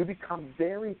 You become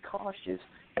very cautious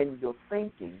in your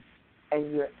thinking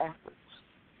and your efforts.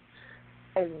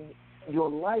 And your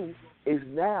life is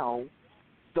now,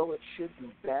 though it should be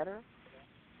better,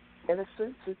 in a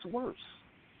sense it's worse.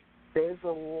 There's a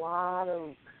lot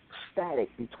of static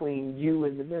between you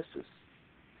and the missus.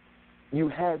 You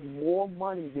have more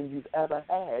money than you've ever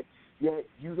had, yet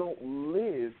you don't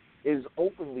live as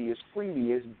openly, as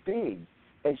freely, as big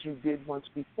as you did once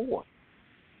before.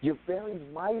 You're very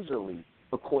miserly,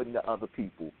 according to other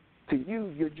people. To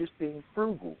you, you're just being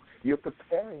frugal. You're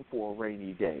preparing for a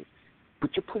rainy day, but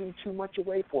you're putting too much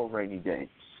away for a rainy day.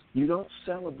 You don't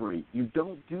celebrate. You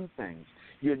don't do things.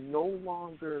 You're no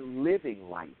longer living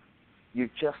life. You're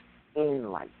just in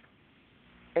life.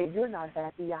 And you're not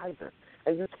happy either.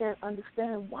 And you can't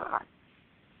understand why.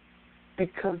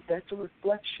 Because that's a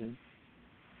reflection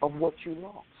of what you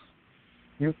lost.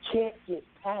 You can't get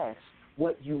past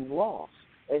what you lost.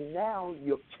 And now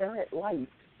your current life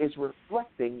is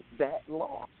reflecting that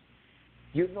loss.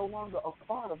 You're no longer a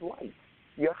part of life.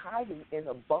 You're hiding in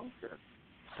a bunker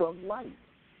from life.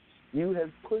 You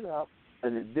have put up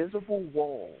an invisible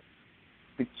wall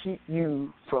to keep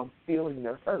you from feeling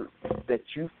the hurt that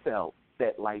you felt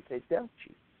that life had dealt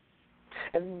you.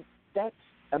 And that's,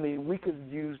 we could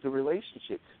use the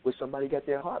relationship where somebody got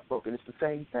their heart broken. It's the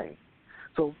same thing.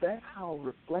 So that's how a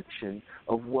reflection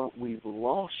of what we've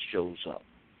lost shows up.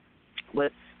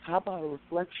 But how about a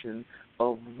reflection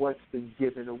of what's been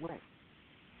given away?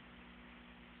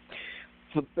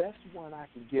 The best one I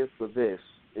can give for this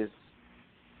is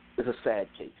a sad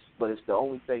case, but it's the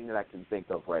only thing that I can think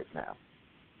of right now.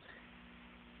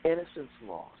 Innocence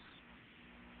lost.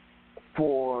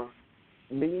 For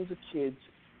millions of kids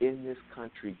in this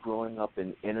country growing up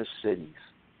in inner cities,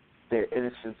 their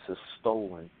innocence is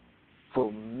stolen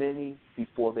for many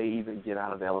before they even get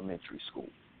out of elementary school.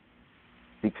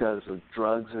 Because of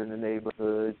drugs in the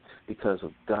neighborhood, because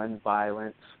of gun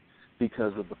violence,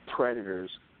 because of the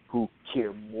predators who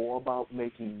care more about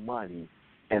making money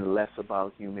and less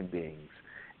about human beings.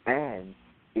 And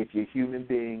if you're human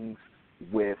beings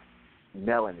with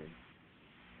melanin,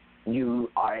 you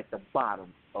are at the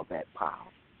bottom of that pile.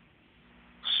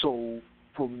 So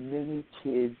for many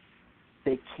kids,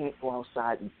 they can't go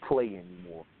outside and play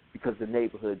anymore because the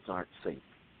neighborhoods aren't safe.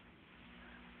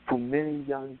 For many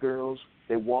young girls,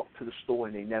 they walk to the store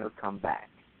and they never come back.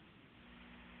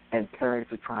 And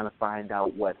parents are trying to find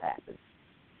out what happened.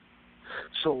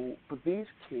 So for these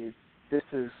kids, this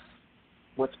is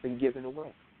what's been given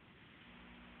away.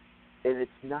 And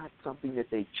it's not something that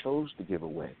they chose to give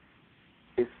away.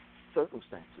 It's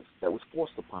circumstances that was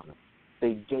forced upon them.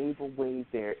 They gave away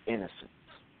their innocence.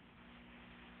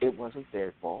 It wasn't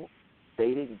their fault. They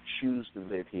didn't choose to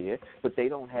live here, but they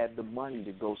don't have the money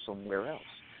to go somewhere else.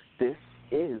 This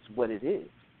is what it is.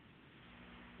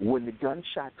 When the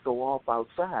gunshots go off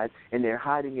outside and they're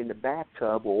hiding in the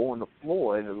bathtub or on the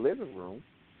floor in the living room,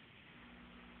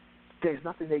 there's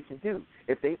nothing they can do.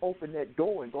 If they open that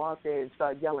door and go out there and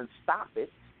start yelling, "Stop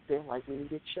it," they're likely to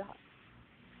get shot.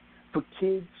 For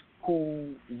kids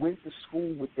who went to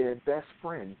school with their best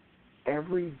friend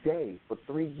every day for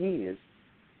 3 years,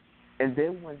 and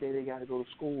then one day they got to go to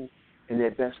school and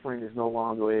their best friend is no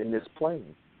longer in this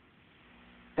plane,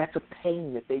 that's a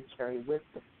pain that they carry with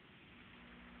them.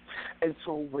 And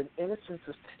so when innocence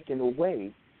is taken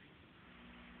away,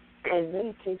 in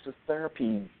many cases,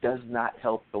 therapy does not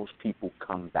help those people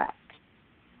come back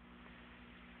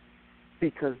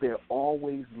because they're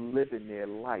always living their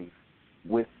life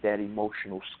with that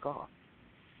emotional scar.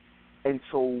 And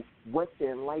so what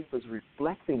their life is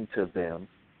reflecting to them,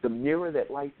 the mirror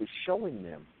that life is showing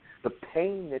them, the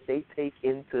pain that they take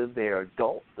into their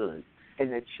adulthood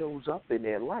and that shows up in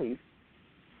their life,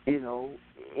 is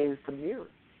the mirror.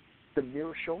 The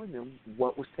mirror showing them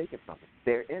what was taken from them.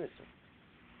 They're innocent.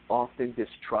 Often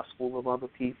distrustful of other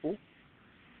people.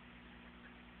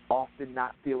 Often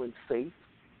not feeling safe,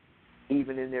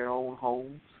 even in their own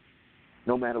homes,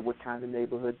 no matter what kind of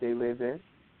neighborhood they live in.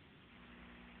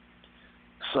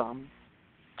 Some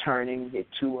turning it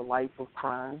to a life of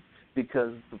crime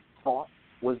because the thought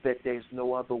was that there's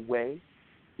no other way.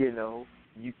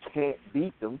 You can't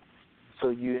beat them, so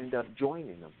you end up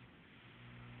joining them.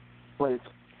 But it's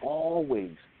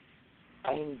always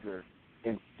anger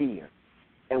and fear.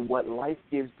 And what life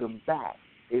gives them back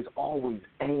is always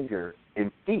anger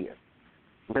and fear.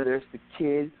 Whether it's the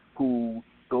kid who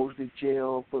goes to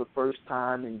jail for the first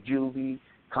time in juvie,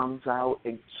 comes out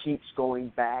and keeps going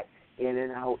back in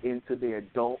and out into their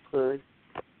adulthood,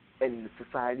 and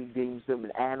society deems them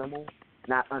an animal,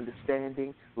 not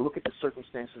understanding. Look at the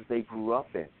circumstances they grew up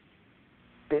in.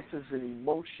 This is an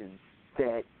emotion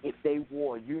that if they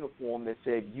wore a uniform that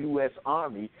said U.S.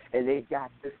 Army and they got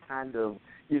this kind of,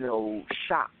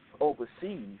 shock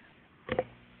overseas,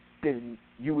 then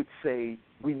you would say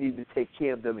we need to take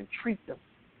care of them and treat them.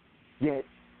 Yet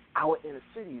our inner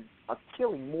cities are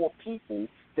killing more people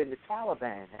than the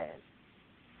Taliban has.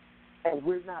 And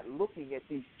we're not looking at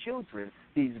these children,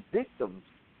 these victims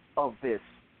of this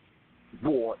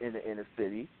war in the inner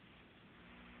city,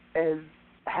 as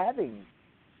having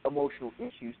emotional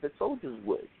issues that soldiers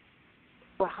would.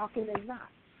 But how can they not?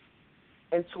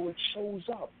 And so it shows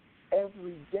up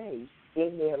every day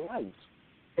in their lives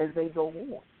as they go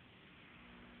on.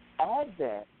 Add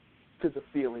that to the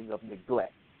feeling of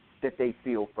neglect that they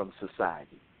feel from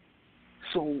society.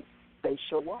 So they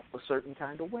show up a certain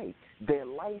kind of way. Their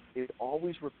life is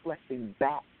always reflecting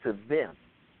back to them.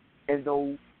 And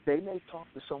though they may talk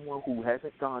to someone who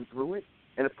hasn't gone through it,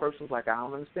 and the person's like, I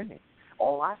don't understand.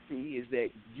 All I see is that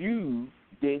you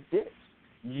did this.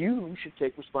 You should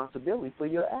take responsibility for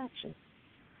your actions.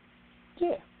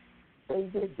 Yeah, they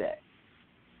did that.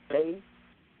 They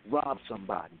robbed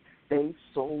somebody. They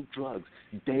sold drugs.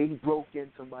 They broke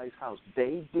in somebody's house.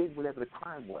 They did whatever the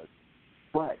crime was.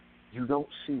 But you don't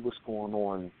see what's going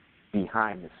on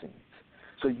behind the scenes.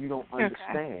 So you don't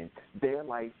understand. Their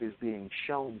life is being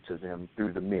shown to them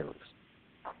through the mirrors.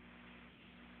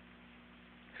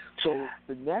 So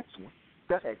the next one.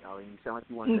 Go ahead, Arlene. You sound like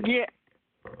you want to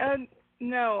say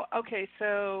no. Okay,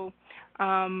 so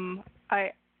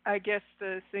I guess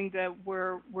the thing that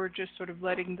we're just sort of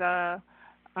letting the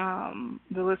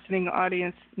listening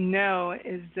audience know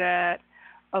is that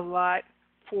a lot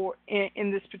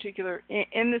in this particular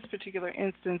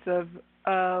instance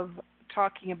of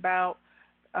talking about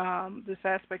this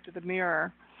aspect of the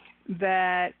mirror,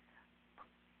 that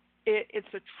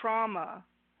it's a trauma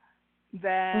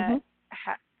that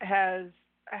has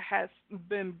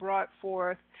been brought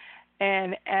forth,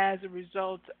 and as a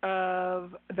result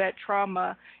of that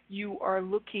trauma, you are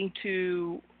looking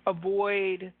to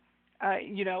avoid.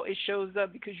 It shows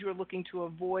up because you're looking to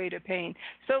avoid a pain.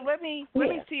 So let me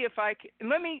see if I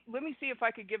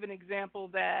could give an example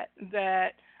that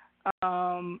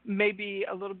may be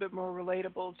a little bit more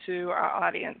relatable to our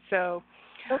audience. So,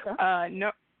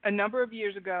 a number of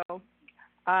years ago,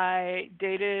 I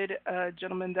dated a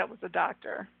gentleman that was a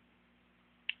doctor,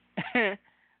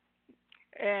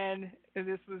 and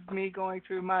this was me going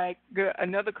through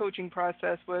another coaching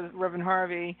process with Reverend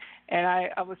Harvey, and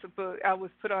I was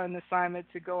put on an assignment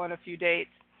to go on a few dates,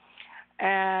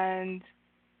 and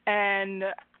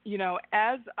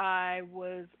as I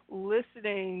was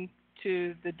listening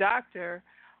to the doctor,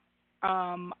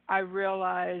 I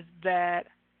realized that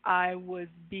I was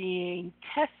being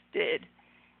tested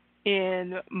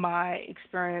in my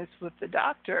experience with the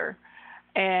doctor,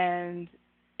 and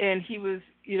he was,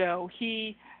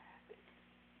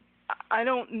 I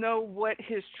don't know what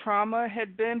his trauma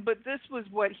had been, but this was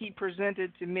what he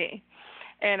presented to me.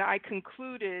 And I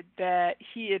concluded that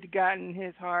he had gotten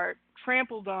his heart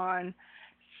trampled on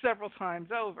several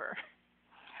times over.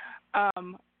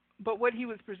 But what he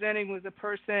was presenting was a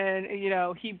person,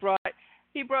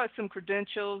 he brought some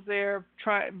credentials there,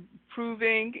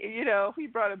 proving, he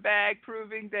brought a bag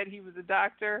proving that he was a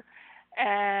doctor.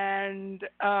 And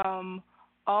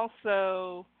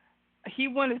also, he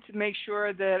wanted to make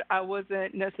sure that I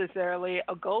wasn't necessarily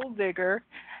a gold digger,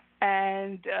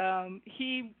 and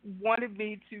he wanted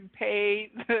me to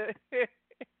pay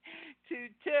to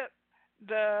tip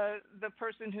the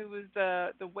person who was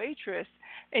the waitress.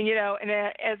 And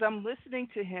as I'm listening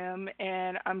to him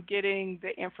and I'm getting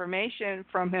the information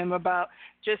from him about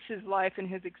just his life and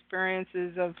his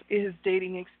experiences of his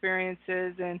dating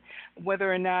experiences, and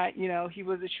whether or not he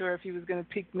wasn't sure if he was going to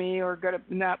pick me or going to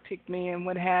not pick me and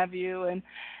what have you. And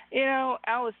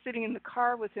I was sitting in the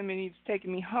car with him, and he was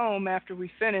taking me home after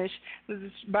we finished. This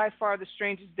is by far the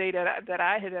strangest date that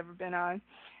I had ever been on.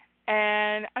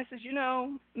 And I said,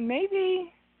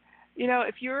 maybe,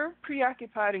 if you're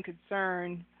preoccupied and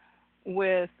concerned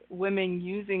with women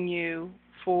using you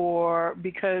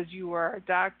because you are a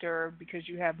doctor, because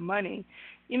you have money,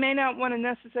 you may not want to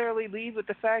necessarily lead with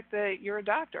the fact that you're a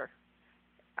doctor.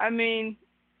 I mean,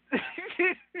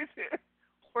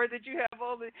 or that you have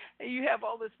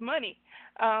all this money.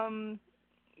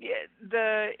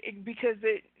 The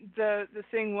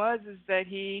thing was that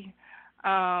he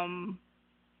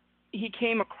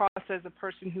came across as a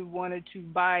person who wanted to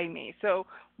buy me. So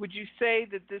would you say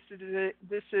that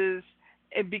this is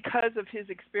because of his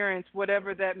experience,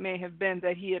 whatever that may have been,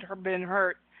 that he had been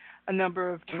hurt a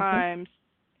number of times,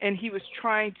 and he was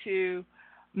trying to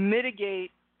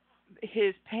mitigate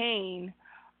his pain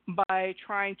by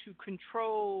trying to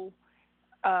control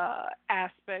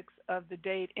aspects of the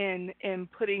date and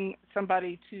putting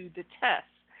somebody to the test.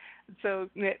 So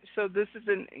this is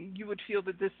you would feel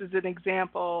that this is an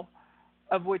example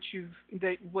of what you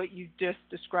just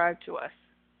described to us.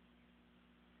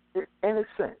 In a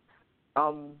sense,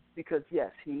 because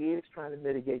yes, he is trying to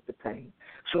mitigate the pain.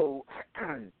 So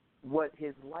what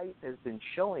his life has been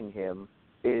showing him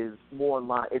is more in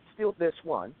line. It's still this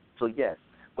one, so yes,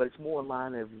 but it's more in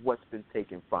line of what's been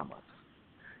taken from us.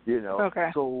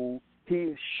 Okay. So he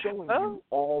is showing you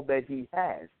all that he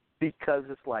has, because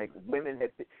it's like women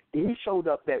have. He showed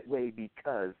up that way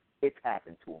because it's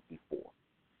happened to him before,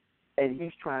 and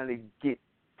he's trying to get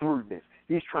through this.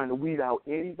 He's trying to weed out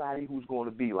anybody who's going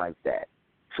to be like that.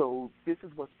 So this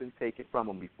is what's been taken from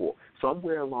him before.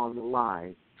 Somewhere along the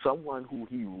line, someone who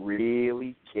he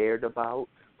really cared about,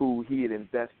 who he had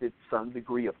invested some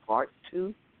degree of heart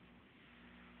to,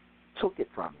 took it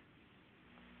from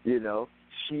him.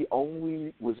 She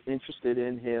only was interested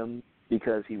in him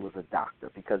because he was a doctor,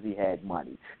 because he had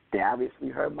money. Obviously,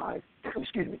 her mindset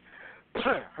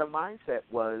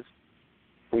was,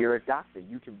 you're a doctor,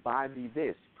 you can buy me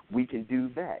this, we can do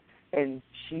that. And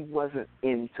she wasn't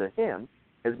into him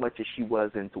as much as she was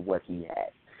into what he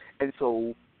had. And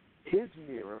so his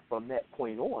mirror from that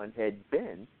point on had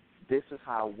been, this is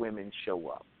how women show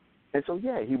up. And so,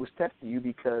 yeah, he was testing you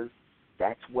because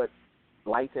that's what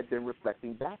life had been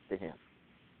reflecting back to him.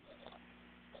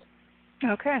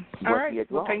 Okay. All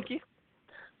right. Well, thank you.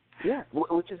 Yeah,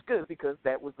 which is good because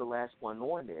that was the last one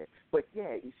on there. But,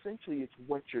 yeah, essentially it's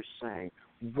what you're saying.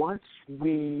 Once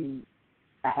we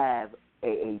have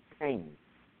a pain,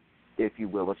 if you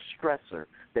will, a stressor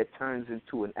that turns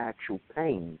into an actual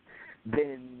pain,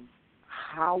 then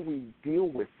how we deal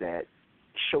with that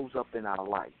shows up in our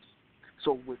lives.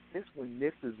 So with this one,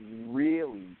 this is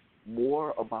really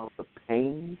more about the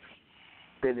pain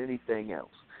than anything else,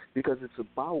 because it's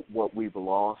about what we've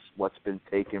lost, what's been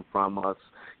taken from us,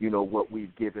 what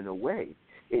we've given away.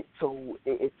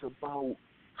 It's about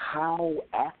how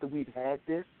after we've had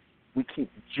this, we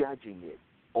keep judging it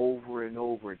over and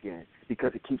over again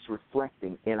because it keeps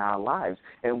reflecting in our lives.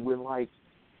 And we're like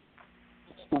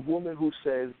the woman who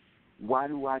says, why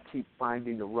do I keep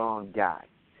finding the wrong guy?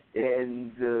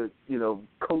 And the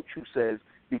coach who says,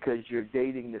 because you're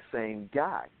dating the same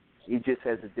guy. He just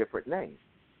has a different name.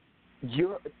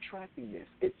 You're attracting this.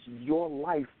 It's your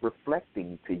life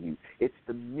reflecting to you. It's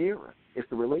the mirror. It's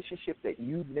the relationship that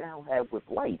you now have with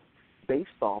life based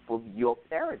off of your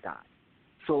paradigm.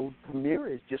 So the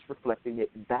mirror is just reflecting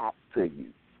it back to you.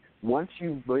 Once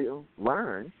you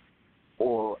learn,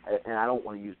 and I don't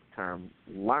want to use the term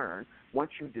learn, once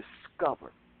you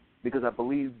discover, because I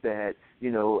believe that,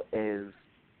 as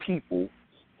people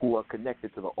who are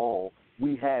connected to the all,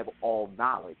 we have all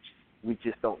knowledge. We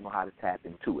just don't know how to tap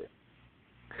into it.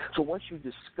 So once you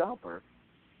discover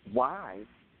why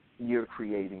you're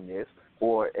creating this,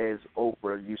 or as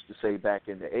Oprah used to say back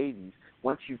in the 80s,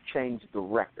 once you change the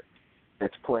record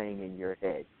that's playing in your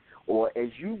head, or as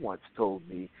you once told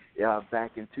me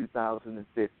back in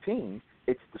 2015,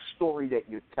 it's the story that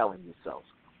you're telling yourselves.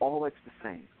 All it's the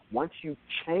same. Once you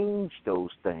change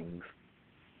those things,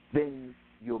 then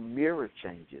your mirror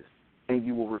changes, and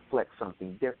you will reflect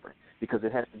something different, because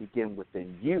it has to begin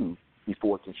within you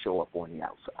before it can show up on the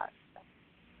outside.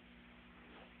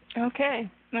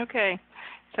 Okay.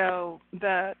 So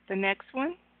the next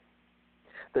one?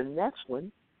 The next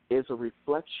one is a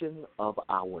reflection of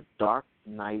our dark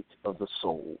night of the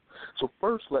soul. So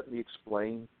first, let me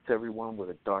explain to everyone what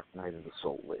a dark night of the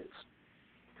soul is.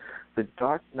 The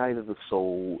dark night of the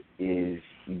soul is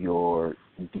your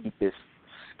deepest,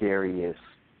 scariest,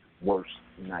 worst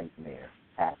nightmare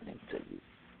happening to you.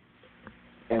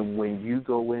 And when you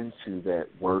go into that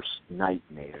worst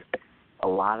nightmare, a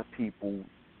lot of people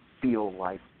feel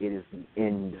like it is the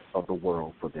end of the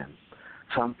world for them.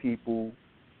 Some people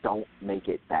don't make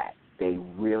it back. They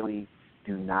really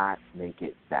do not make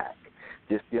it back.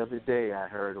 Just the other day, I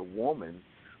heard a woman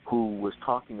who was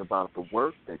talking about the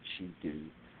work that she do,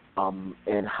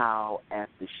 and how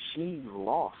after she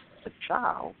lost a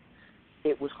child,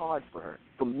 it was hard for her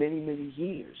for many, many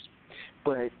years.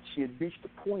 But she had reached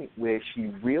a point where she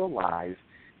realized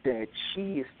that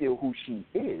she is still who she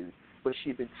is, but she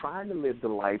had been trying to live the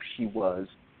life she was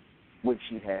when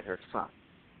she had her son.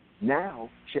 Now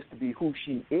she has to be who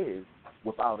she is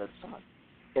without her son.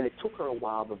 And it took her a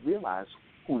while to realize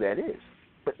who that is.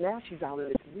 But now she's out in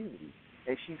the community,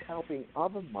 and she's helping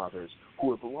other mothers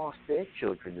who have lost their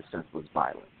children to senseless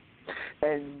violence.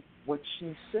 And what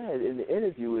she said in the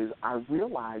interview is, I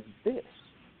realized this.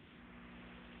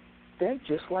 They're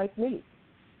just like me.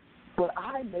 But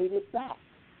I made it back.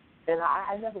 And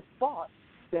I never thought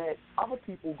that other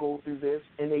people go through this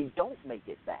and they don't make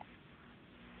it back.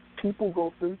 People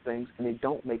go through things and they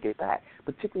don't make it back,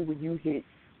 particularly when you hit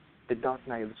the dark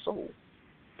night of the soul.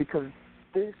 Because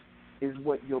this is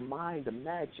what your mind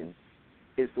imagines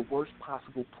is the worst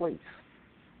possible place.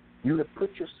 You have put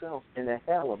yourself in a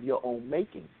hell of your own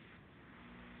making.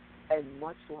 And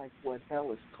much like what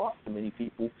hell is taught to many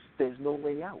people, there's no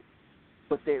way out.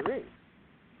 But there is.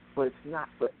 But it's not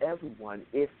for everyone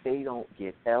if they don't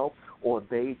get help or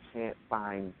they can't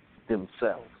find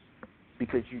themselves,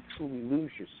 because you truly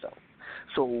lose yourself.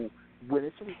 So when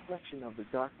it's a reflection of the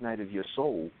dark night of your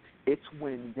soul, it's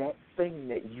when that thing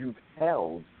that you've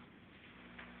held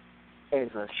as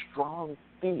a strong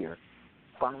fear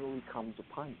finally comes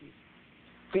upon you.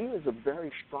 Fear is a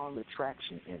very strong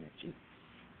attraction energy.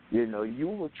 You know, you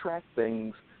will attract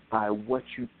things by what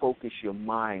you focus your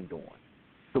mind on.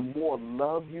 The more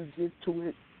love you give to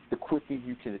it, the quicker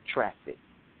you can attract it.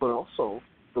 But also,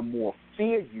 the more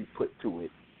fear you put to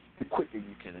it, the quicker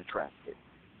you can attract it.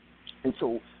 And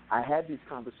so I had these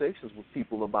conversations with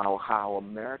people about how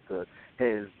America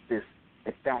has this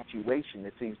infatuation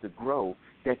that seems to grow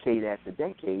decade after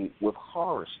decade with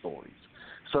horror stories.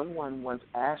 Someone once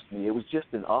asked me, it was just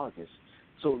in August,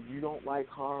 so you don't like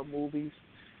horror movies?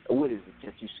 What is it,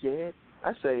 get you scared?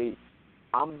 I say,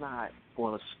 I'm not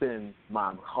going to spend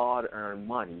my hard-earned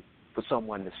money for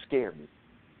someone to scare me.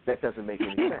 That doesn't make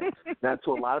any sense. Now,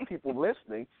 to a lot of people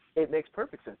listening, it makes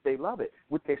perfect sense. They love it.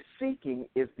 What they're seeking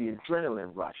is the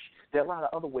adrenaline rush. There are a lot of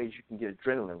other ways you can get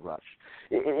adrenaline rush.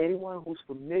 Anyone who's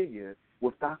familiar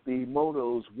with Dr.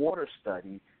 Emoto's water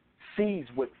study sees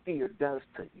what fear does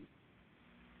to you.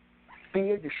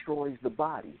 Fear destroys the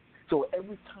body. So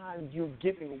every time you're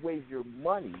giving away your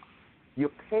money,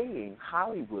 you're paying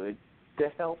Hollywood to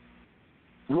help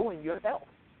ruin your health.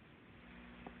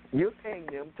 You're paying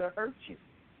them to hurt you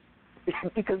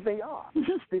because they are.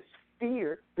 This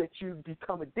fear that you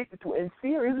become addicted to, and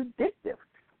fear is addictive,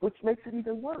 which makes it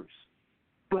even worse.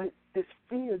 But this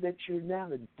fear that you're now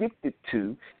addicted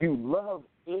to, you love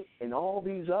it and all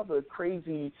these other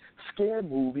crazy scare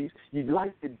movies. You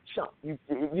like to jump. You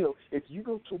know, if you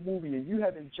go to a movie and you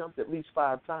haven't jumped at least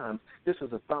 5 times, this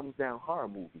is a thumbs down horror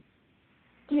movie.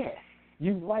 Yeah,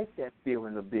 you like that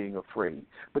feeling of being afraid.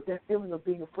 But that feeling of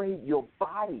being afraid, your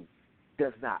body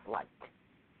does not like.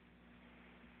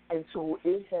 And so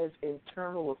it has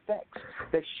internal effects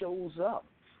that shows up,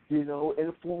 you know, in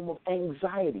the form of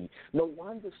anxiety. No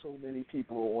wonder so many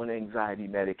people are on anxiety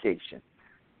medication.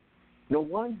 No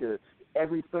wonder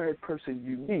every third person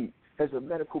you meet has a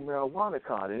medical marijuana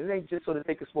card, and it ain't just so that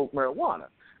they can smoke marijuana.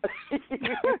 You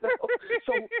know?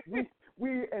 So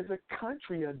we as a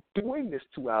country are doing this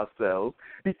to ourselves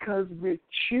because we're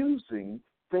choosing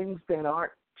things that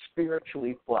aren't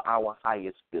spiritually for our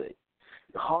highest good.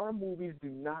 Horror movies do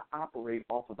not operate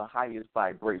off of the highest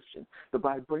vibration. The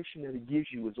vibration that it gives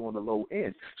you is on the low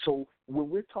end. So when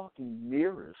we're talking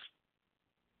mirrors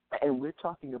and we're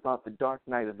talking about the dark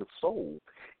night of the soul,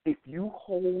 if you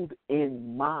hold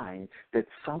in mind that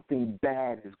something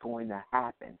bad is going to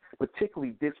happen,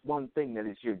 particularly this one thing that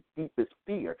is your deepest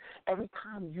fear, every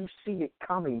time you see it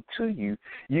coming to you,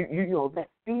 you know that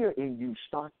fear in you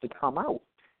starts to come out.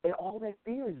 And all that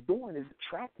fear is doing is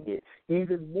attracting it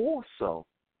even more so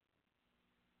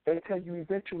until you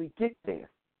eventually get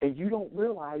there. And you don't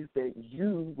realize that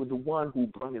you were the one who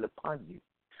brought it upon you.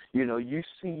 You know, you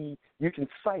can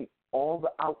cite all the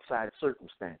outside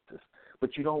circumstances,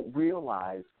 but you don't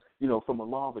realize, you know, from a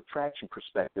law of attraction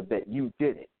perspective that you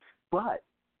did it. But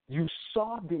you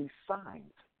saw these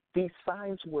signs. These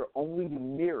signs were only the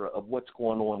mirror of what's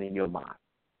going on in your mind.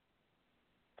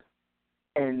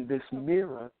 And this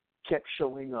mirror kept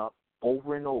showing up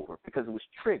over and over because it was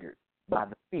triggered by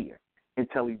the fear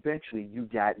until eventually you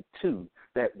got to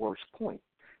that worst point.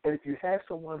 And if you have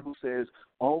someone who says,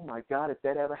 oh, my God, if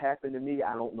that ever happened to me,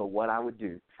 I don't know what I would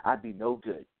do. I'd be no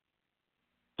good.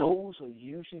 Those are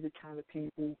usually the kind of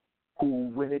people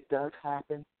who, when it does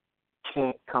happen,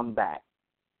 can't come back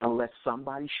unless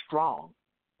somebody strong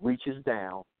reaches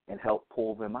down and help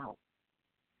pull them out.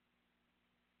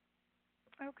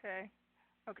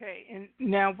 Okay, and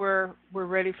now we're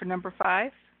ready for number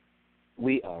 5?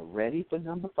 We are ready for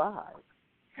number 5.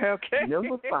 Okay.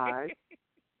 Number 5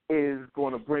 is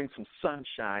going to bring some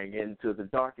sunshine into the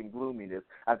dark and gloominess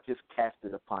I've just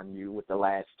casted upon you with the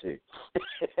last 2.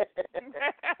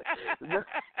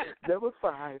 Number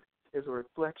 5 is a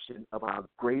reflection of our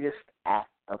greatest act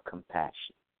of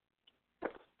compassion.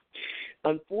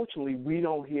 Unfortunately, we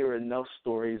don't hear enough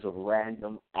stories of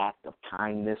random act of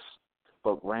kindness,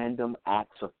 but random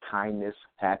acts of kindness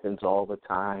happens all the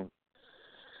time.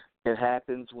 It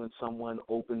happens when someone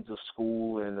opens a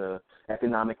school in an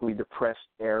economically depressed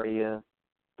area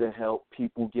to help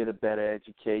people get a better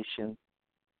education.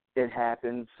 It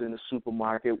happens in a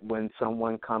supermarket when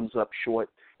someone comes up short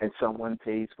and someone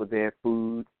pays for their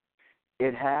food.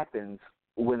 It happens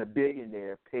when a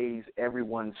billionaire pays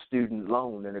everyone's student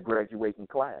loan in a graduating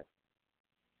class.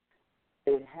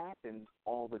 It happens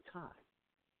all the time.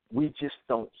 We just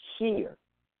don't hear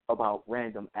about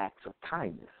random acts of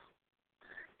kindness.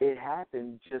 It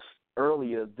happened just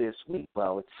earlier this week.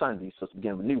 Well, it's Sunday, so it's the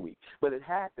beginning of a new week. But it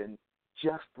happened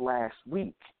just last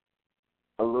week.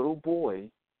 A little boy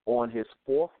on his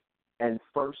fourth and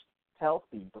first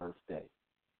healthy birthday,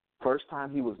 first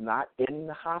time he was not in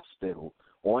the hospital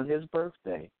on his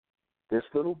birthday, this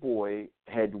little boy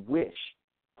had wished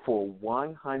for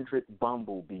 100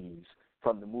 bumblebees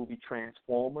from the movie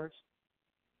Transformers.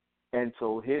 And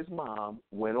so his mom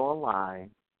went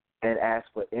online and asked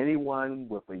for anyone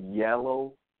with a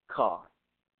yellow car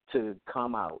to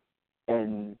come out.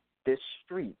 And this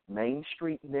street, main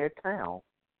street in their town,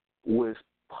 was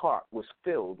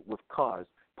filled with cars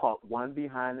parked one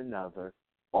behind another,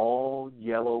 all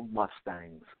yellow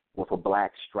Mustangs with a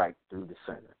black stripe through the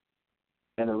center.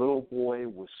 And the little boy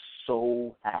was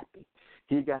so happy.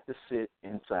 He got to sit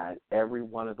inside every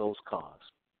one of those cars.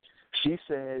 She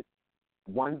said,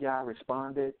 one guy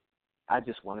responded, I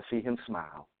just want to see him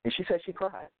smile. And she said she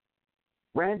cried.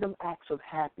 Random acts of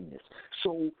happiness.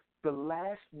 So the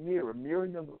last mirror, mirror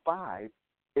number 5,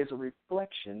 is a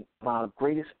reflection of our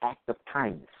greatest act of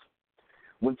kindness.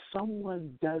 When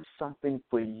someone does something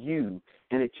for you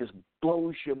and it just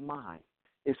blows your mind,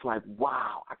 it's like,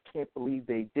 wow, I can't believe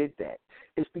they did that.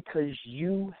 It's because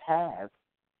you have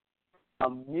a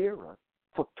mirror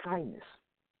for kindness.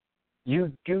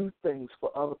 You do things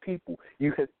for other people.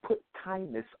 You have put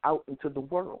kindness out into the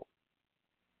world.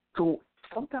 So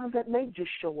sometimes that may just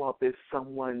show up as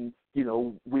someone,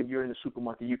 when you're in the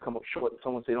supermarket, you come up short and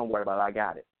someone say, don't worry about it, I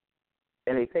got it.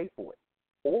 And they pay for it.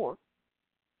 Or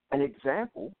an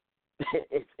example,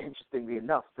 it's interestingly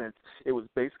enough, since it was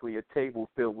basically a table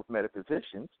filled with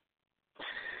metaphysicians,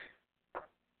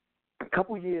 a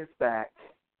couple years back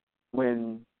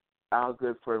when our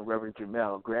good friend Reverend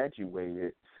Jamel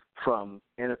graduated from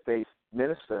Interfaith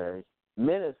Ministerial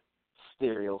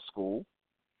School,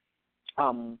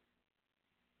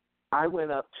 I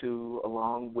went up to,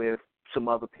 along with some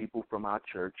other people from our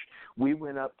church, we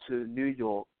went up to New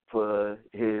York for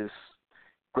his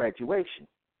graduation.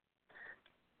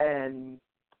 And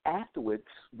afterwards,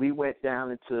 we went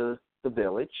down into the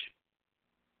village,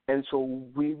 and so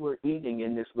we were eating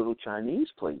in this little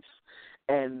Chinese place.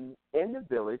 And in the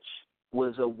village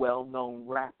was a well-known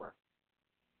rapper.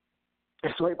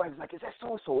 And so everybody's like, is that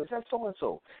so-and-so? Is that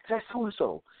so-and-so? Is that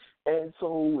so-and-so? And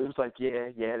so it was like,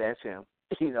 yeah, that's him.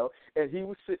 And he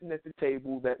was sitting at the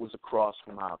table that was across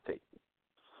from our table.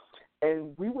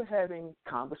 And we were having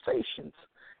conversations,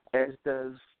 as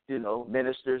does,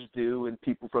 ministers do and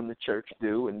people from the church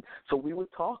do. And so we were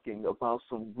talking about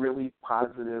some really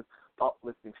positive,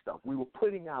 uplifting stuff. We were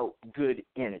putting out good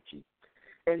energy.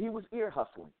 And he was ear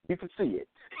hustling. You could see it.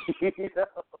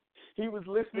 He was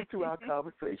listening to our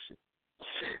conversation.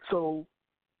 So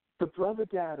the brother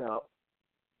got up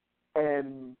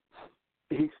and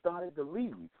he started to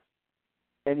leave.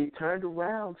 And he turned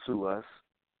around to us,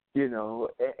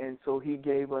 and so he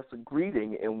gave us a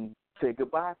greeting and said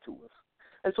goodbye to us.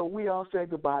 And so we all said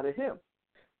goodbye to him.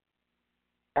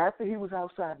 After he was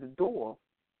outside the door,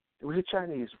 it was a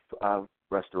Chinese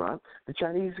restaurant. The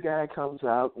Chinese guy comes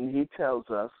out and he tells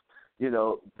us,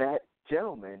 that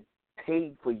gentleman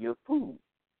paid for your food.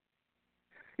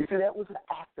 You see, that was an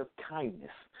act of kindness.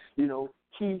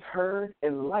 He heard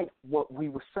and liked what we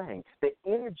were saying, the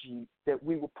energy that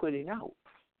we were putting out.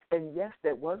 And yes,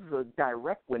 that was a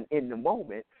direct one in the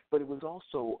moment, but it was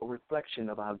also a reflection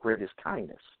of our greatest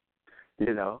kindness.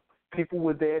 People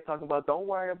were there talking about, don't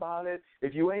worry about it.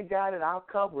 If you ain't got it, I'll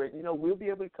cover it. We'll be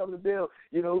able to cover the bill.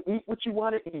 Eat what you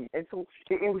want to eat. And so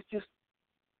it was just,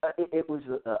 it was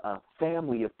a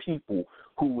family of people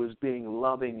who was being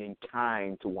loving and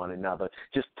kind to one another,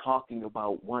 just talking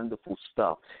about wonderful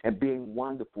stuff and being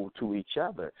wonderful to each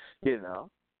other,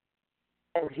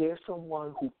 And here's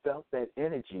someone who felt that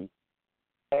energy,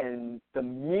 and the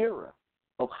mirror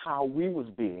of how we was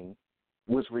being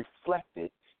was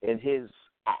reflected in his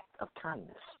act of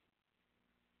kindness.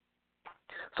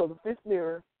 So the fifth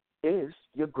mirror is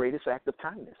your greatest act of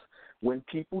kindness. When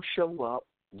people show up,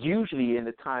 usually in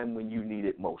the time when you need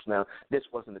it most. Now, this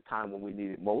wasn't the time when we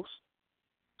needed most,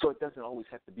 So it doesn't always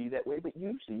have to be that way, but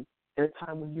usually in a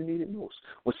time when you need it most.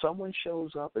 When someone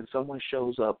shows up and someone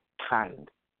shows up kind,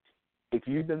 if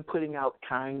you've been putting out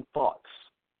kind thoughts,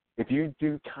 if you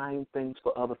do kind things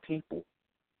for other people,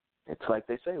 it's like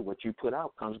they say, what you put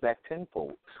out comes back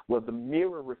tenfold. Well, the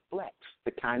mirror reflects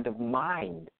the kind of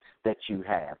mind that you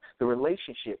have, the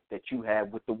relationship that you have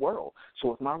with the world.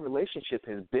 So if my relationship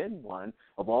has been one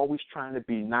of always trying to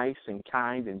be nice and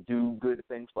kind and do good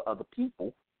things for other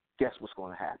people, guess what's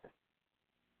going to happen?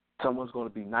 Someone's going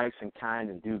to be nice and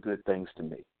kind and do good things to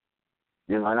me.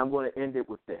 You know, and I'm going to end it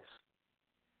with this.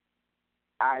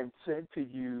 I've said to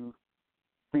you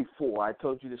before, I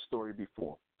told you this story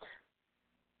before.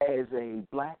 As a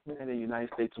black man in the United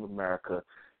States of America,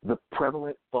 the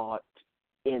prevalent thought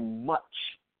in much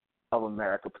of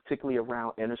America, particularly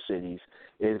around inner cities,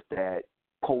 is that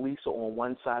police are on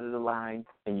one side of the line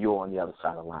and you're on the other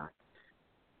side of the line.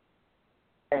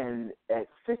 And at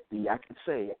 50, I can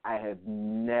say I have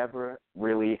never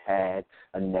really had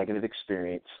a negative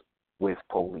experience with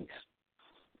police.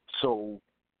 So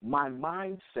my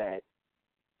mindset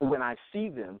when I see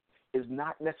them is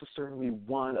not necessarily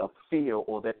one of fear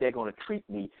or that they're going to treat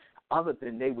me other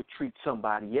than they would treat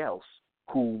somebody else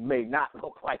who may not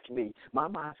look like me. My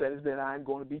mindset is that I'm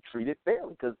going to be treated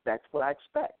fairly because that's what I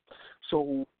expect.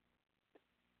 So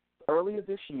earlier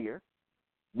this year,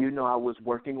 you know, I was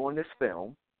working on this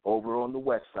film over on the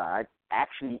west side,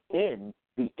 actually in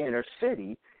the inner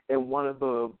city in one of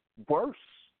the worst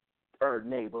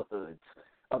neighborhoods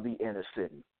of the inner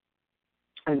city.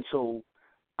 And so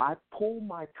I pulled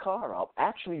my car up,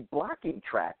 actually blocking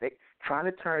traffic, trying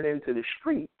to turn into the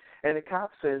street, and the cop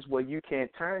says, well, you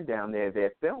can't turn down there,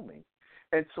 they're filming.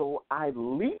 And so I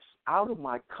leap out of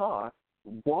my car,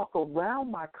 walk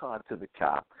around my car to the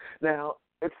cop. Now,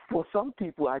 for some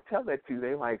people, I tell that to,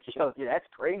 they're like, yo, yeah, that's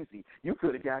crazy. You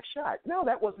could have got shot. No,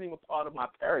 that wasn't even part of my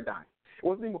paradigm. It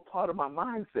wasn't even part of my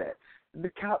mindset. The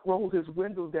cop rolled his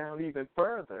window down even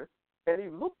further, and he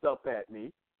looked up at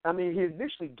me. I mean, he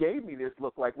initially gave me this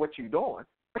look like, what you doing?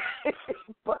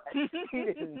 But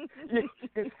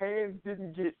his hands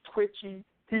didn't get twitchy.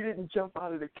 He didn't jump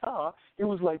out of the car. It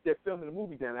was like they're filming a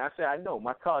movie down there. I said, I know,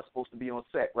 my car's supposed to be on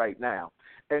set right now.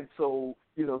 And so,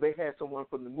 you know, they had someone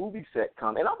from the movie set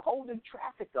come. And I'm holding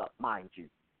traffic up, mind you,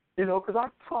 you know, because I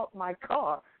parked my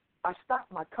car. I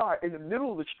stopped my car in the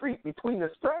middle of the street between the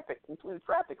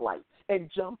traffic lights and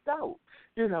jumped out,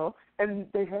 you know. And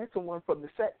they had someone from the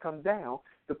set come down.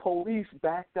 The police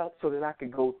backed up so that I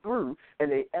could go through,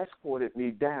 and they escorted me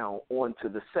down onto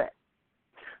the set.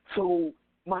 So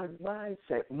my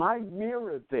mindset, my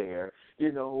mirror there,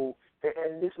 you know,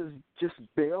 and this is just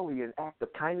barely an act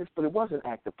of kindness, but it was an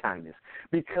act of kindness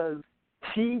because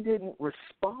he didn't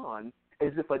respond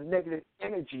as if a negative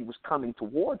energy was coming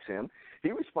towards him.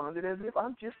 He responded as if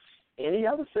I'm just any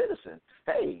other citizen.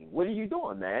 Hey, what are you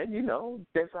doing, man? You know,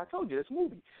 that's what I told you, this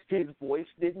movie. His voice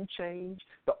didn't change.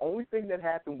 The only thing that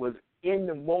happened was in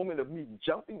the moment of me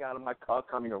jumping out of my car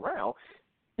coming around,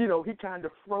 you know, he kind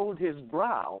of furrowed his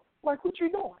brow, like, what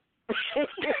you doing?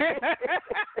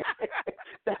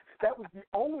 that was the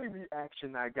only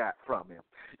reaction I got from him.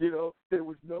 You know, there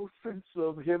was no sense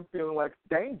of him feeling like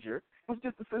danger. It was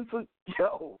just a sense of,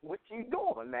 yo, what you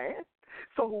doing, man?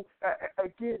 So,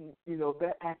 again, you know,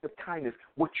 that act of kindness,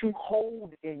 what you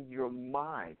hold in your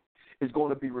mind is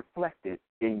going to be reflected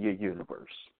in your universe.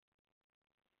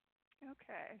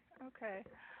 Okay.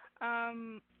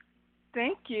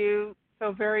 Thank you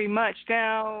so very much.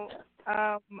 Now,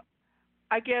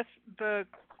 I guess the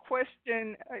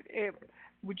question,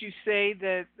 would you say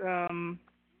that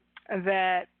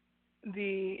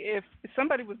if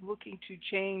somebody was looking to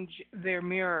change their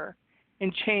mirror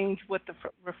and change what the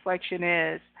reflection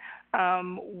is,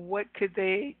 what could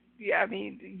they? I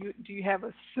mean, do you have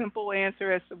a simple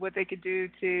answer as to what they could do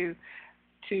to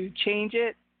change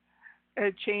it,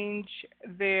 change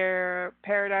their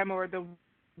paradigm or the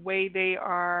way they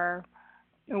are,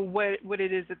 what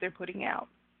it is that they're putting out?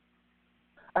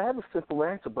 I have a simple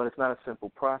answer, but it's not a simple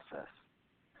process.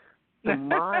 The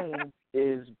mind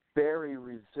is very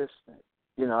resistant.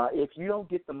 You know, if you don't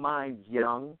get the mind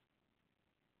young,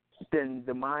 then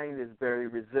the mind is very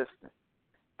resistant.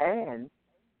 And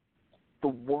the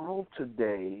world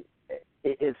today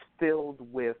is filled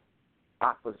with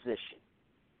opposition.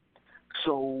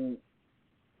 So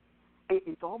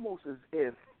it's almost as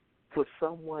if for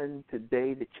someone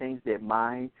today to change their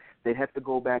mind, they'd have to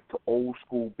go back to old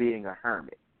school being a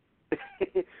hermit.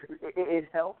 It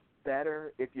helps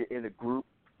better if you're in a group,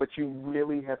 but you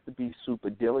really have to be super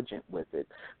diligent with it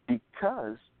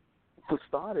because, for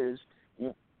starters,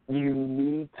 you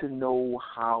need to know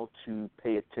how to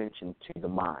pay attention to the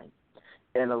mind.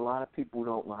 And a lot of people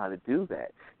don't know how to do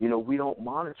that. We don't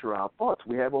monitor our thoughts.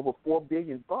 We have over 4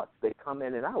 billion thoughts that come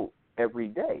in and out every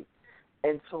day.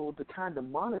 And so to kind of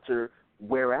monitor,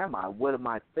 where am I? What am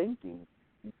I thinking?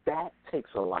 That takes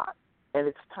a lot, and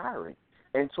it's tiring.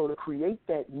 And so to create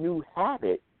that new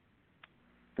habit,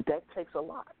 that takes a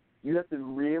lot. You have to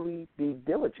really be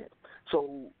diligent.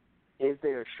 So is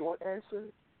there a short answer?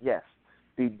 Yes.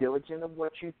 Be diligent of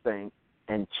what you think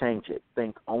and change it.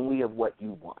 Think only of what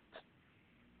you want.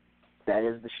 That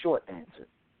is the short answer.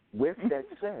 With that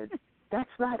said, that's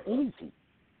not easy.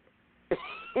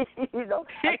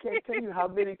 I can't tell you how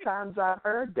many times I've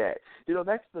heard that.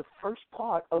 That's the first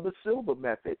part of the S.U.R.V.I.V.A.L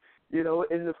method.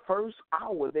 In the first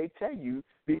hour, they tell you,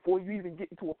 before you even get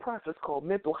into a process called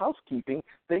mental housekeeping,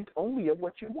 think only of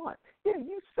what you want. Yeah,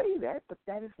 you say that, but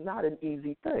that is not an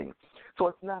easy thing. So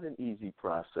it's not an easy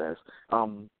process.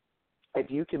 If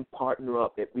you can partner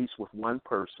up at least with one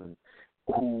person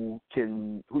who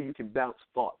you can bounce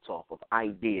thoughts off of,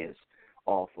 ideas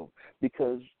off of,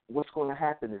 because what's going to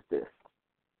happen is this.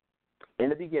 In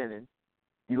the beginning,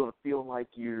 you're going to feel like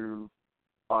you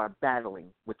are battling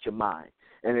with your mind.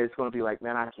 And it's going to be like,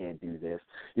 man, I can't do this,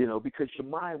 because your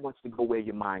mind wants to go where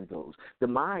your mind goes. The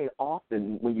mind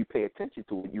often, when you pay attention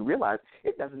to it, you realize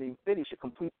it doesn't even finish a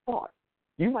complete thought.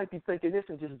 You might be thinking this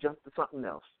and just jump to something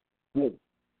else. Boom.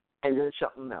 And then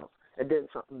something else. And then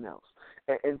something else.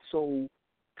 And so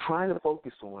trying to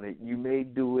focus on it, you may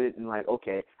do it and like,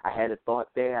 okay, I had a thought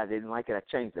there, I didn't like it, I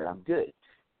changed it, I'm good.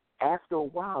 After a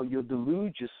while, you'll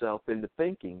delude yourself into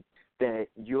thinking that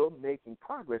you're making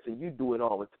progress and you do it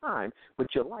all the time, but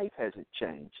your life hasn't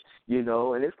changed,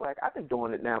 and it's like, I've been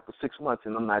doing it now for 6 months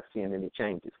and I'm not seeing any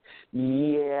changes.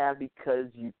 Yeah, because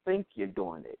you think you're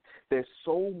doing it. There's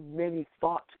so many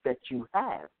thoughts that you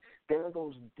have. There are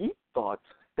those deep thoughts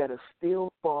that are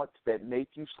still thoughts that make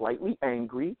you slightly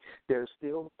angry. There are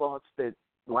still thoughts that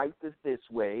life is this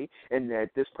way and that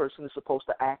this person is supposed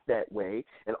to act that way,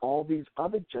 and all these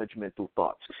other judgmental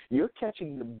thoughts. You're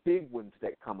catching the big ones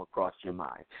that come across your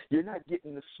mind. You're not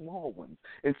getting the small ones.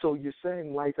 And so you're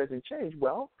saying life hasn't changed.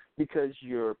 Well, because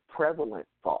your prevalent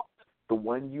thought, the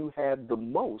one you have the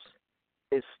most,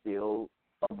 is still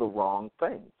of the wrong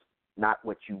things, not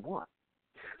what you want.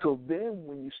 So then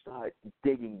when you start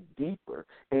digging deeper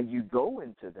and you go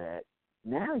into that,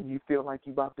 now you feel like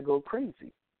you're about to go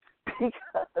crazy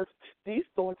because these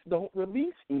thoughts don't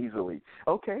release easily.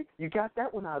 Okay, you got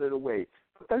that one out of the way.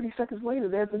 30 seconds later,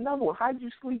 there's another one. How'd you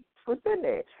slip in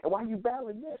there? And while you're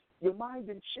battling this, your mind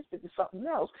then shifted to something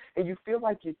else, and you feel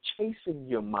like you're chasing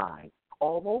your mind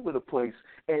all over the place,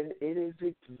 and it is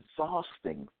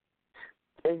exhausting.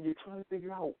 And you're trying to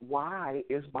figure out, why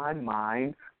is my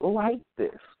mind like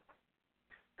this?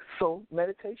 So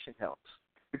meditation helps,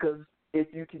 because if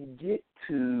you can get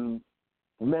to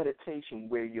meditation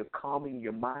where you're calming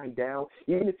your mind down,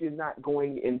 even if you're not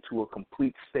going into a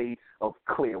complete state of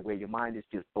clear, where your mind is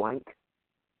just blank,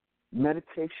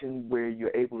 meditation where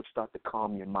you're able to start to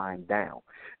calm your mind down.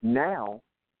 Now,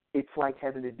 it's like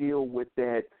having to deal with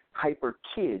that hyper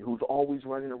kid who's always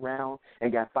running around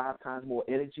and got 5 times more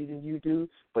energy than you do,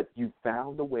 but you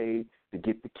found a way to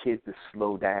get the kid to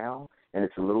slow down, and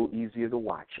it's a little easier to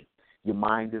watch him. Your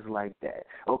mind is like that.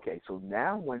 Okay, so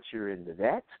now once you're into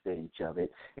that stage of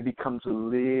it, it becomes a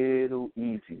little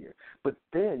easier. But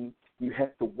then you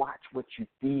have to watch what you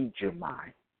feed your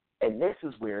mind. And this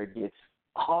is where it gets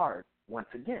hard once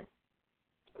again.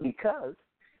 Because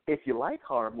if you like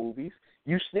horror movies,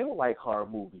 you still like horror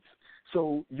movies.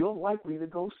 So you're likely to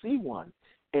go see one.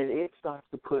 And it starts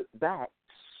to put back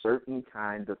certain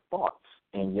kind of thoughts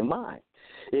in your mind.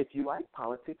 If you like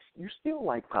politics, you still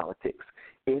like politics.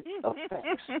 It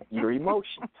affects your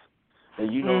emotions.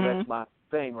 And you know that's my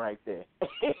thing right there.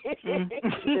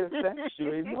 It affects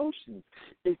your emotions.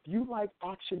 If you like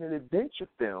action and adventure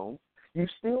films, you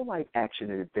still like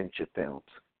action and adventure films.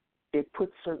 It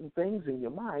puts certain things in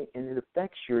your mind, and it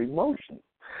affects your emotions.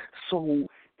 So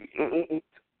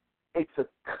it's a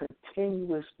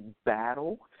continuous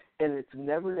battle, and it's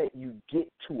never that you get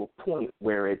to a point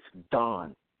where it's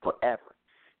done forever.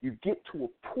 You get to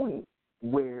a point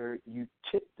where you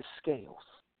tip the scales,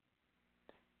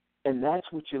 and that's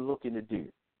what you're looking to do,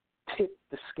 tip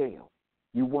the scale.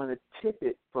 You want to tip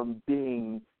it from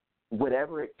being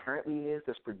whatever it currently is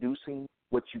that's producing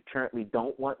what you currently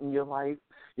don't want in your life,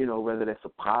 whether that's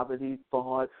a poverty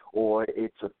thought or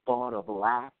it's a thought of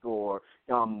lack or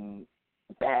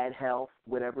bad health,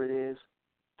 whatever it is,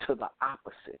 to the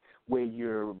opposite, where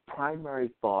your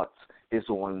primary thoughts is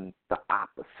on the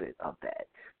opposite of that.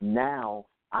 Now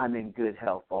I'm in good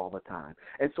health all the time.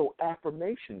 And so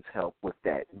affirmations help with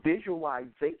that.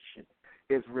 Visualization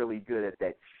is really good at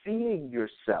that. Seeing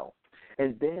yourself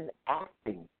and then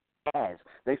acting as.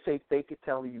 They say fake it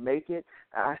till you make it.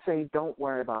 I say don't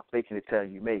worry about faking it till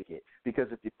you make it, because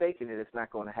if you're faking it, it's not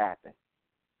going to happen.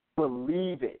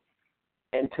 Believe it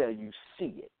until you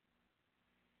see it.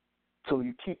 So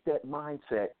you keep that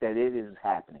mindset that it is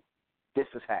happening. This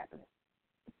is happening.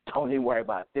 Don't even worry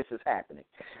about it. This is happening.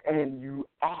 And you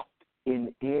act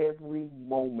in every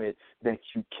moment that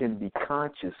you can be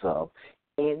conscious of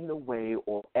in the way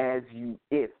or as you,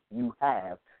 if you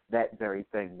have that very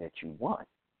thing that you want.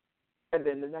 And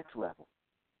then the next level,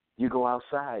 you go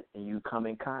outside and you come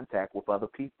in contact with other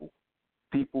people,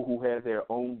 people who have their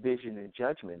own vision and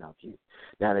judgment of you.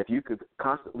 Now, if you could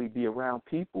constantly be around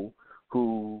people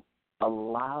who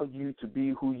allow you to be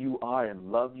who you are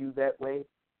and love you that way,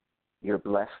 you're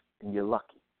blessed and you're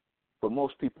lucky. But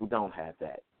most people don't have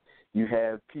that. You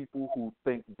have people who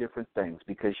think different things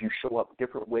because you show up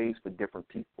different ways for different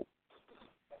people.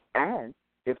 And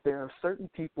if there are certain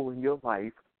people in your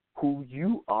life who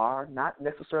you are not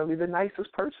necessarily the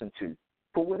nicest person to,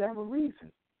 for whatever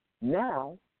reason,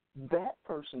 now that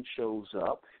person shows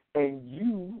up and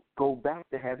you go back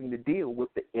to having to deal with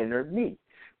the inner me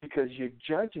because you're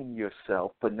judging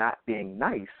yourself for not being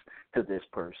nice to this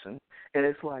person. And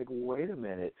it's like, wait a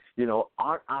minute,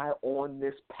 aren't I on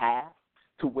this path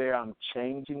to where I'm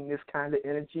changing this kind of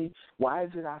energy? Why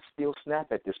is it I still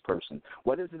snap at this person?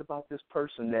 What is it about this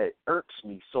person that irks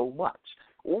me so much?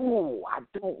 Oh, I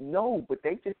don't know, but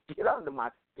they just get under my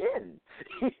skin,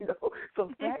 So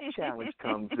that challenge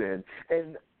comes in,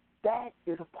 and that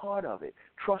is a part of it.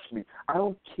 Trust me, I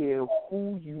don't care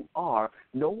who you are.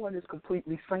 No one is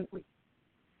completely saintly.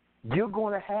 You're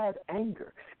going to have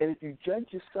anger. And if you judge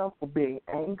yourself for being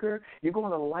angry, you're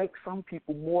going to like some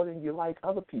people more than you like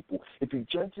other people. If you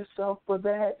judge yourself for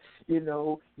that,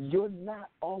 you're not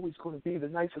always going to be the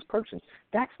nicest person.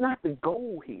 That's not the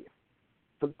goal here.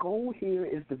 The goal here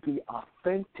is to be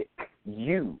authentic,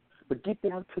 you, but get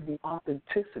down to the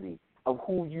authenticity of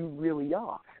who you really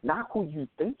are, not who you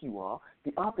think you are.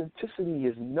 The authenticity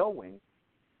is knowing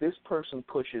this person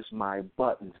pushes my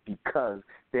buttons because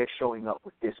they're showing up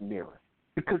with this mirror,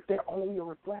 because they're only a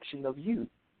reflection of you.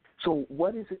 So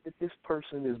what is it that this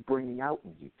person is bringing out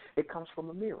in you? It comes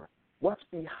from a mirror. What's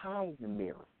behind the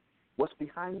mirror? What's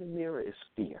behind the mirror is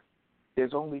fear.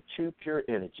 There's only two pure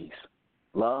energies,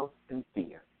 love and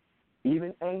fear.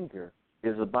 Even anger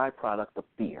is a byproduct of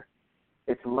fear.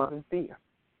 It's love and fear.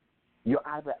 You're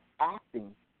either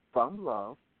acting from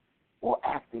love or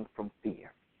acting from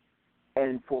fear.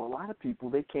 And for a lot of people,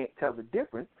 they can't tell the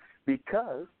difference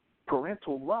because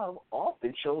parental love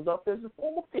often shows up as a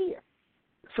form of fear.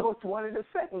 So it's one and the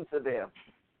same to them.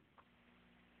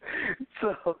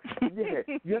 So,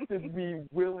 you have to be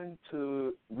willing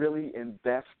to really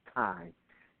invest time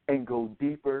and go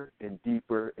deeper and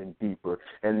deeper and deeper.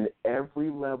 And every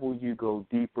level you go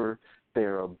deeper,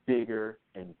 there are bigger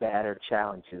and badder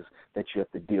challenges that you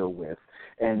have to deal with.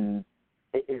 And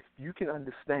if you can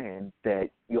understand that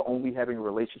you're only having a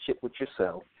relationship with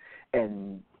yourself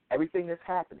and everything that's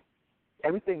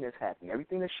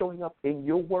showing up in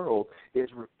your world is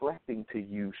reflecting to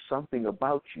you something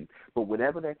about you. But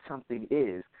whatever that something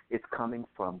is, it's coming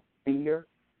from fear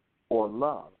or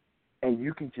love. And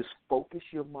you can just focus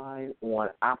your mind on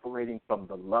operating from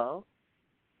the love.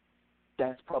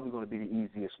 That's probably going to be the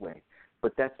easiest way.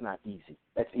 But that's not easy.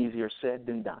 That's easier said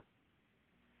than done.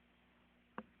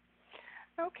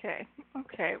 Okay.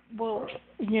 Well,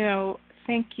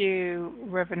 thank you,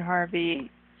 Reverend Harvey,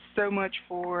 so much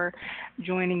for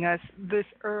joining us this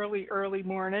early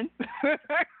morning.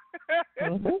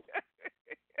 Mm-hmm.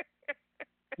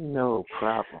 No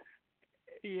problem.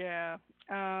 Yeah.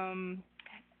 One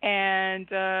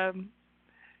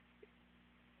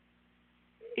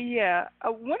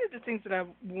of the things that I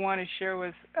want to share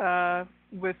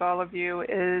with all of you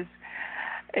is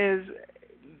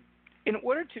in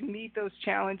order to meet those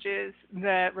challenges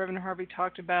that Reverend Harvey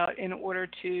talked about, in order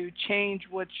to change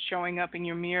what's showing up in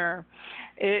your mirror,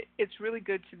 it's really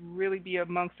good to really be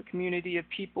amongst a community of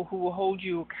people who will hold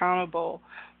you accountable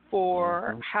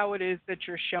for how it is that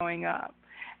you're showing up.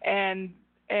 And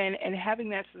having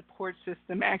that support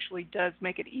system actually does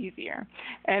make it easier.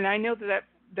 And I know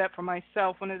that for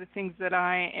myself, one of the things that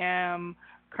I am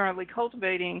currently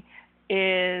cultivating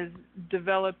is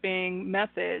developing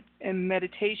methods and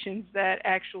meditations that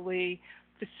actually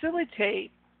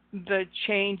facilitate the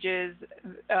changes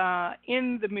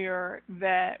in the mirror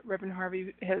that Reverend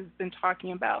Harvey has been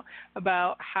talking about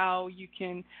how you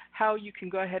can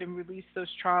go ahead and release those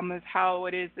traumas, how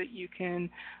it is that you can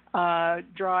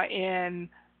draw in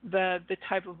the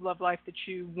type of love life that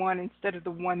you want instead of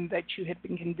the one that you had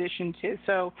been conditioned to.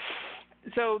 So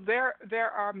So there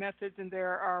are methods and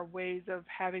there are ways of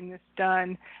having this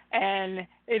done, and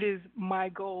it is my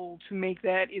goal to make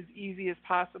that as easy as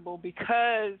possible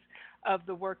because of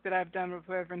the work that I've done with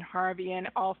Reverend Harvey and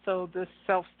also the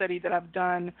self-study that I've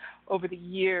done over the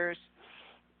years.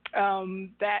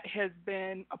 That has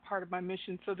been a part of my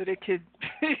mission so that it could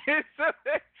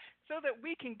so that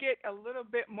we can get a little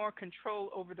bit more control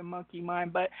over the monkey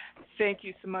mind. But thank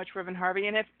you so much, Reverend Harvey.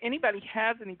 And if anybody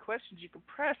has any questions, you can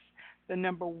press the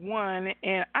number 1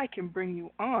 and I can bring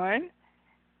you on.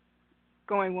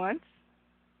 Going once,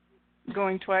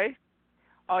 going twice.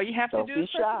 All you have to do is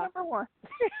press the number 1.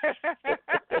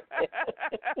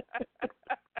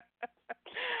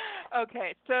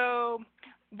 Okay, so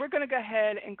we're going to go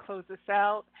ahead and close this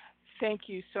out. Thank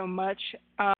you so much,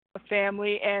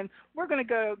 family. And we're going to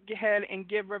go ahead and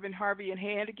give Reverend Harvey a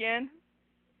hand again.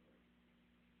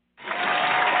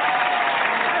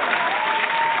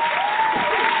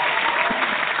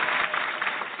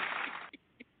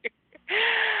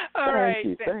 All right.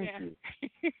 Thank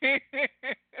you.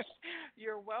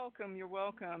 You're welcome. You're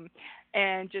welcome.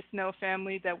 And just know,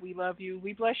 family, that we love you.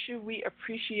 We bless you. We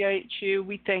appreciate you.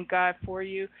 We thank God for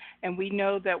you. And we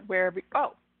know that wherever...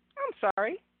 Oh, I'm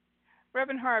sorry.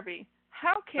 Reverend Harvey,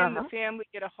 how can the family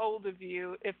get a hold of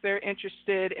you if they're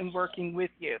interested in working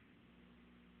with you?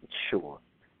 Sure.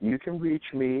 You can reach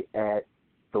me at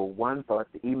The One Thought.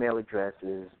 The email address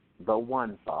is The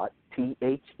One Thought,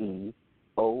 TheOneThought,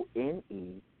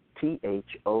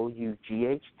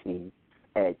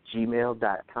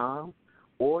 @gmail.com,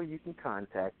 or you can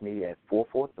contact me at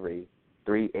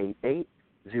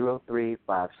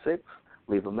 443-388-0356.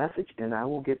 Leave a message, and I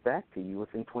will get back to you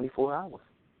within 24 hours.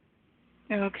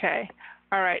 Okay.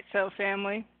 All right. So,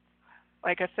 family,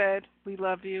 like I said, we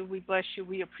love you. We bless you.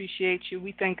 We appreciate you.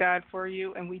 We thank God for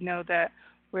you, and we know that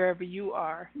wherever you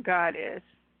are, God is.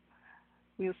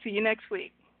 We'll see you next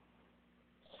week.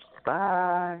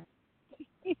 Bye.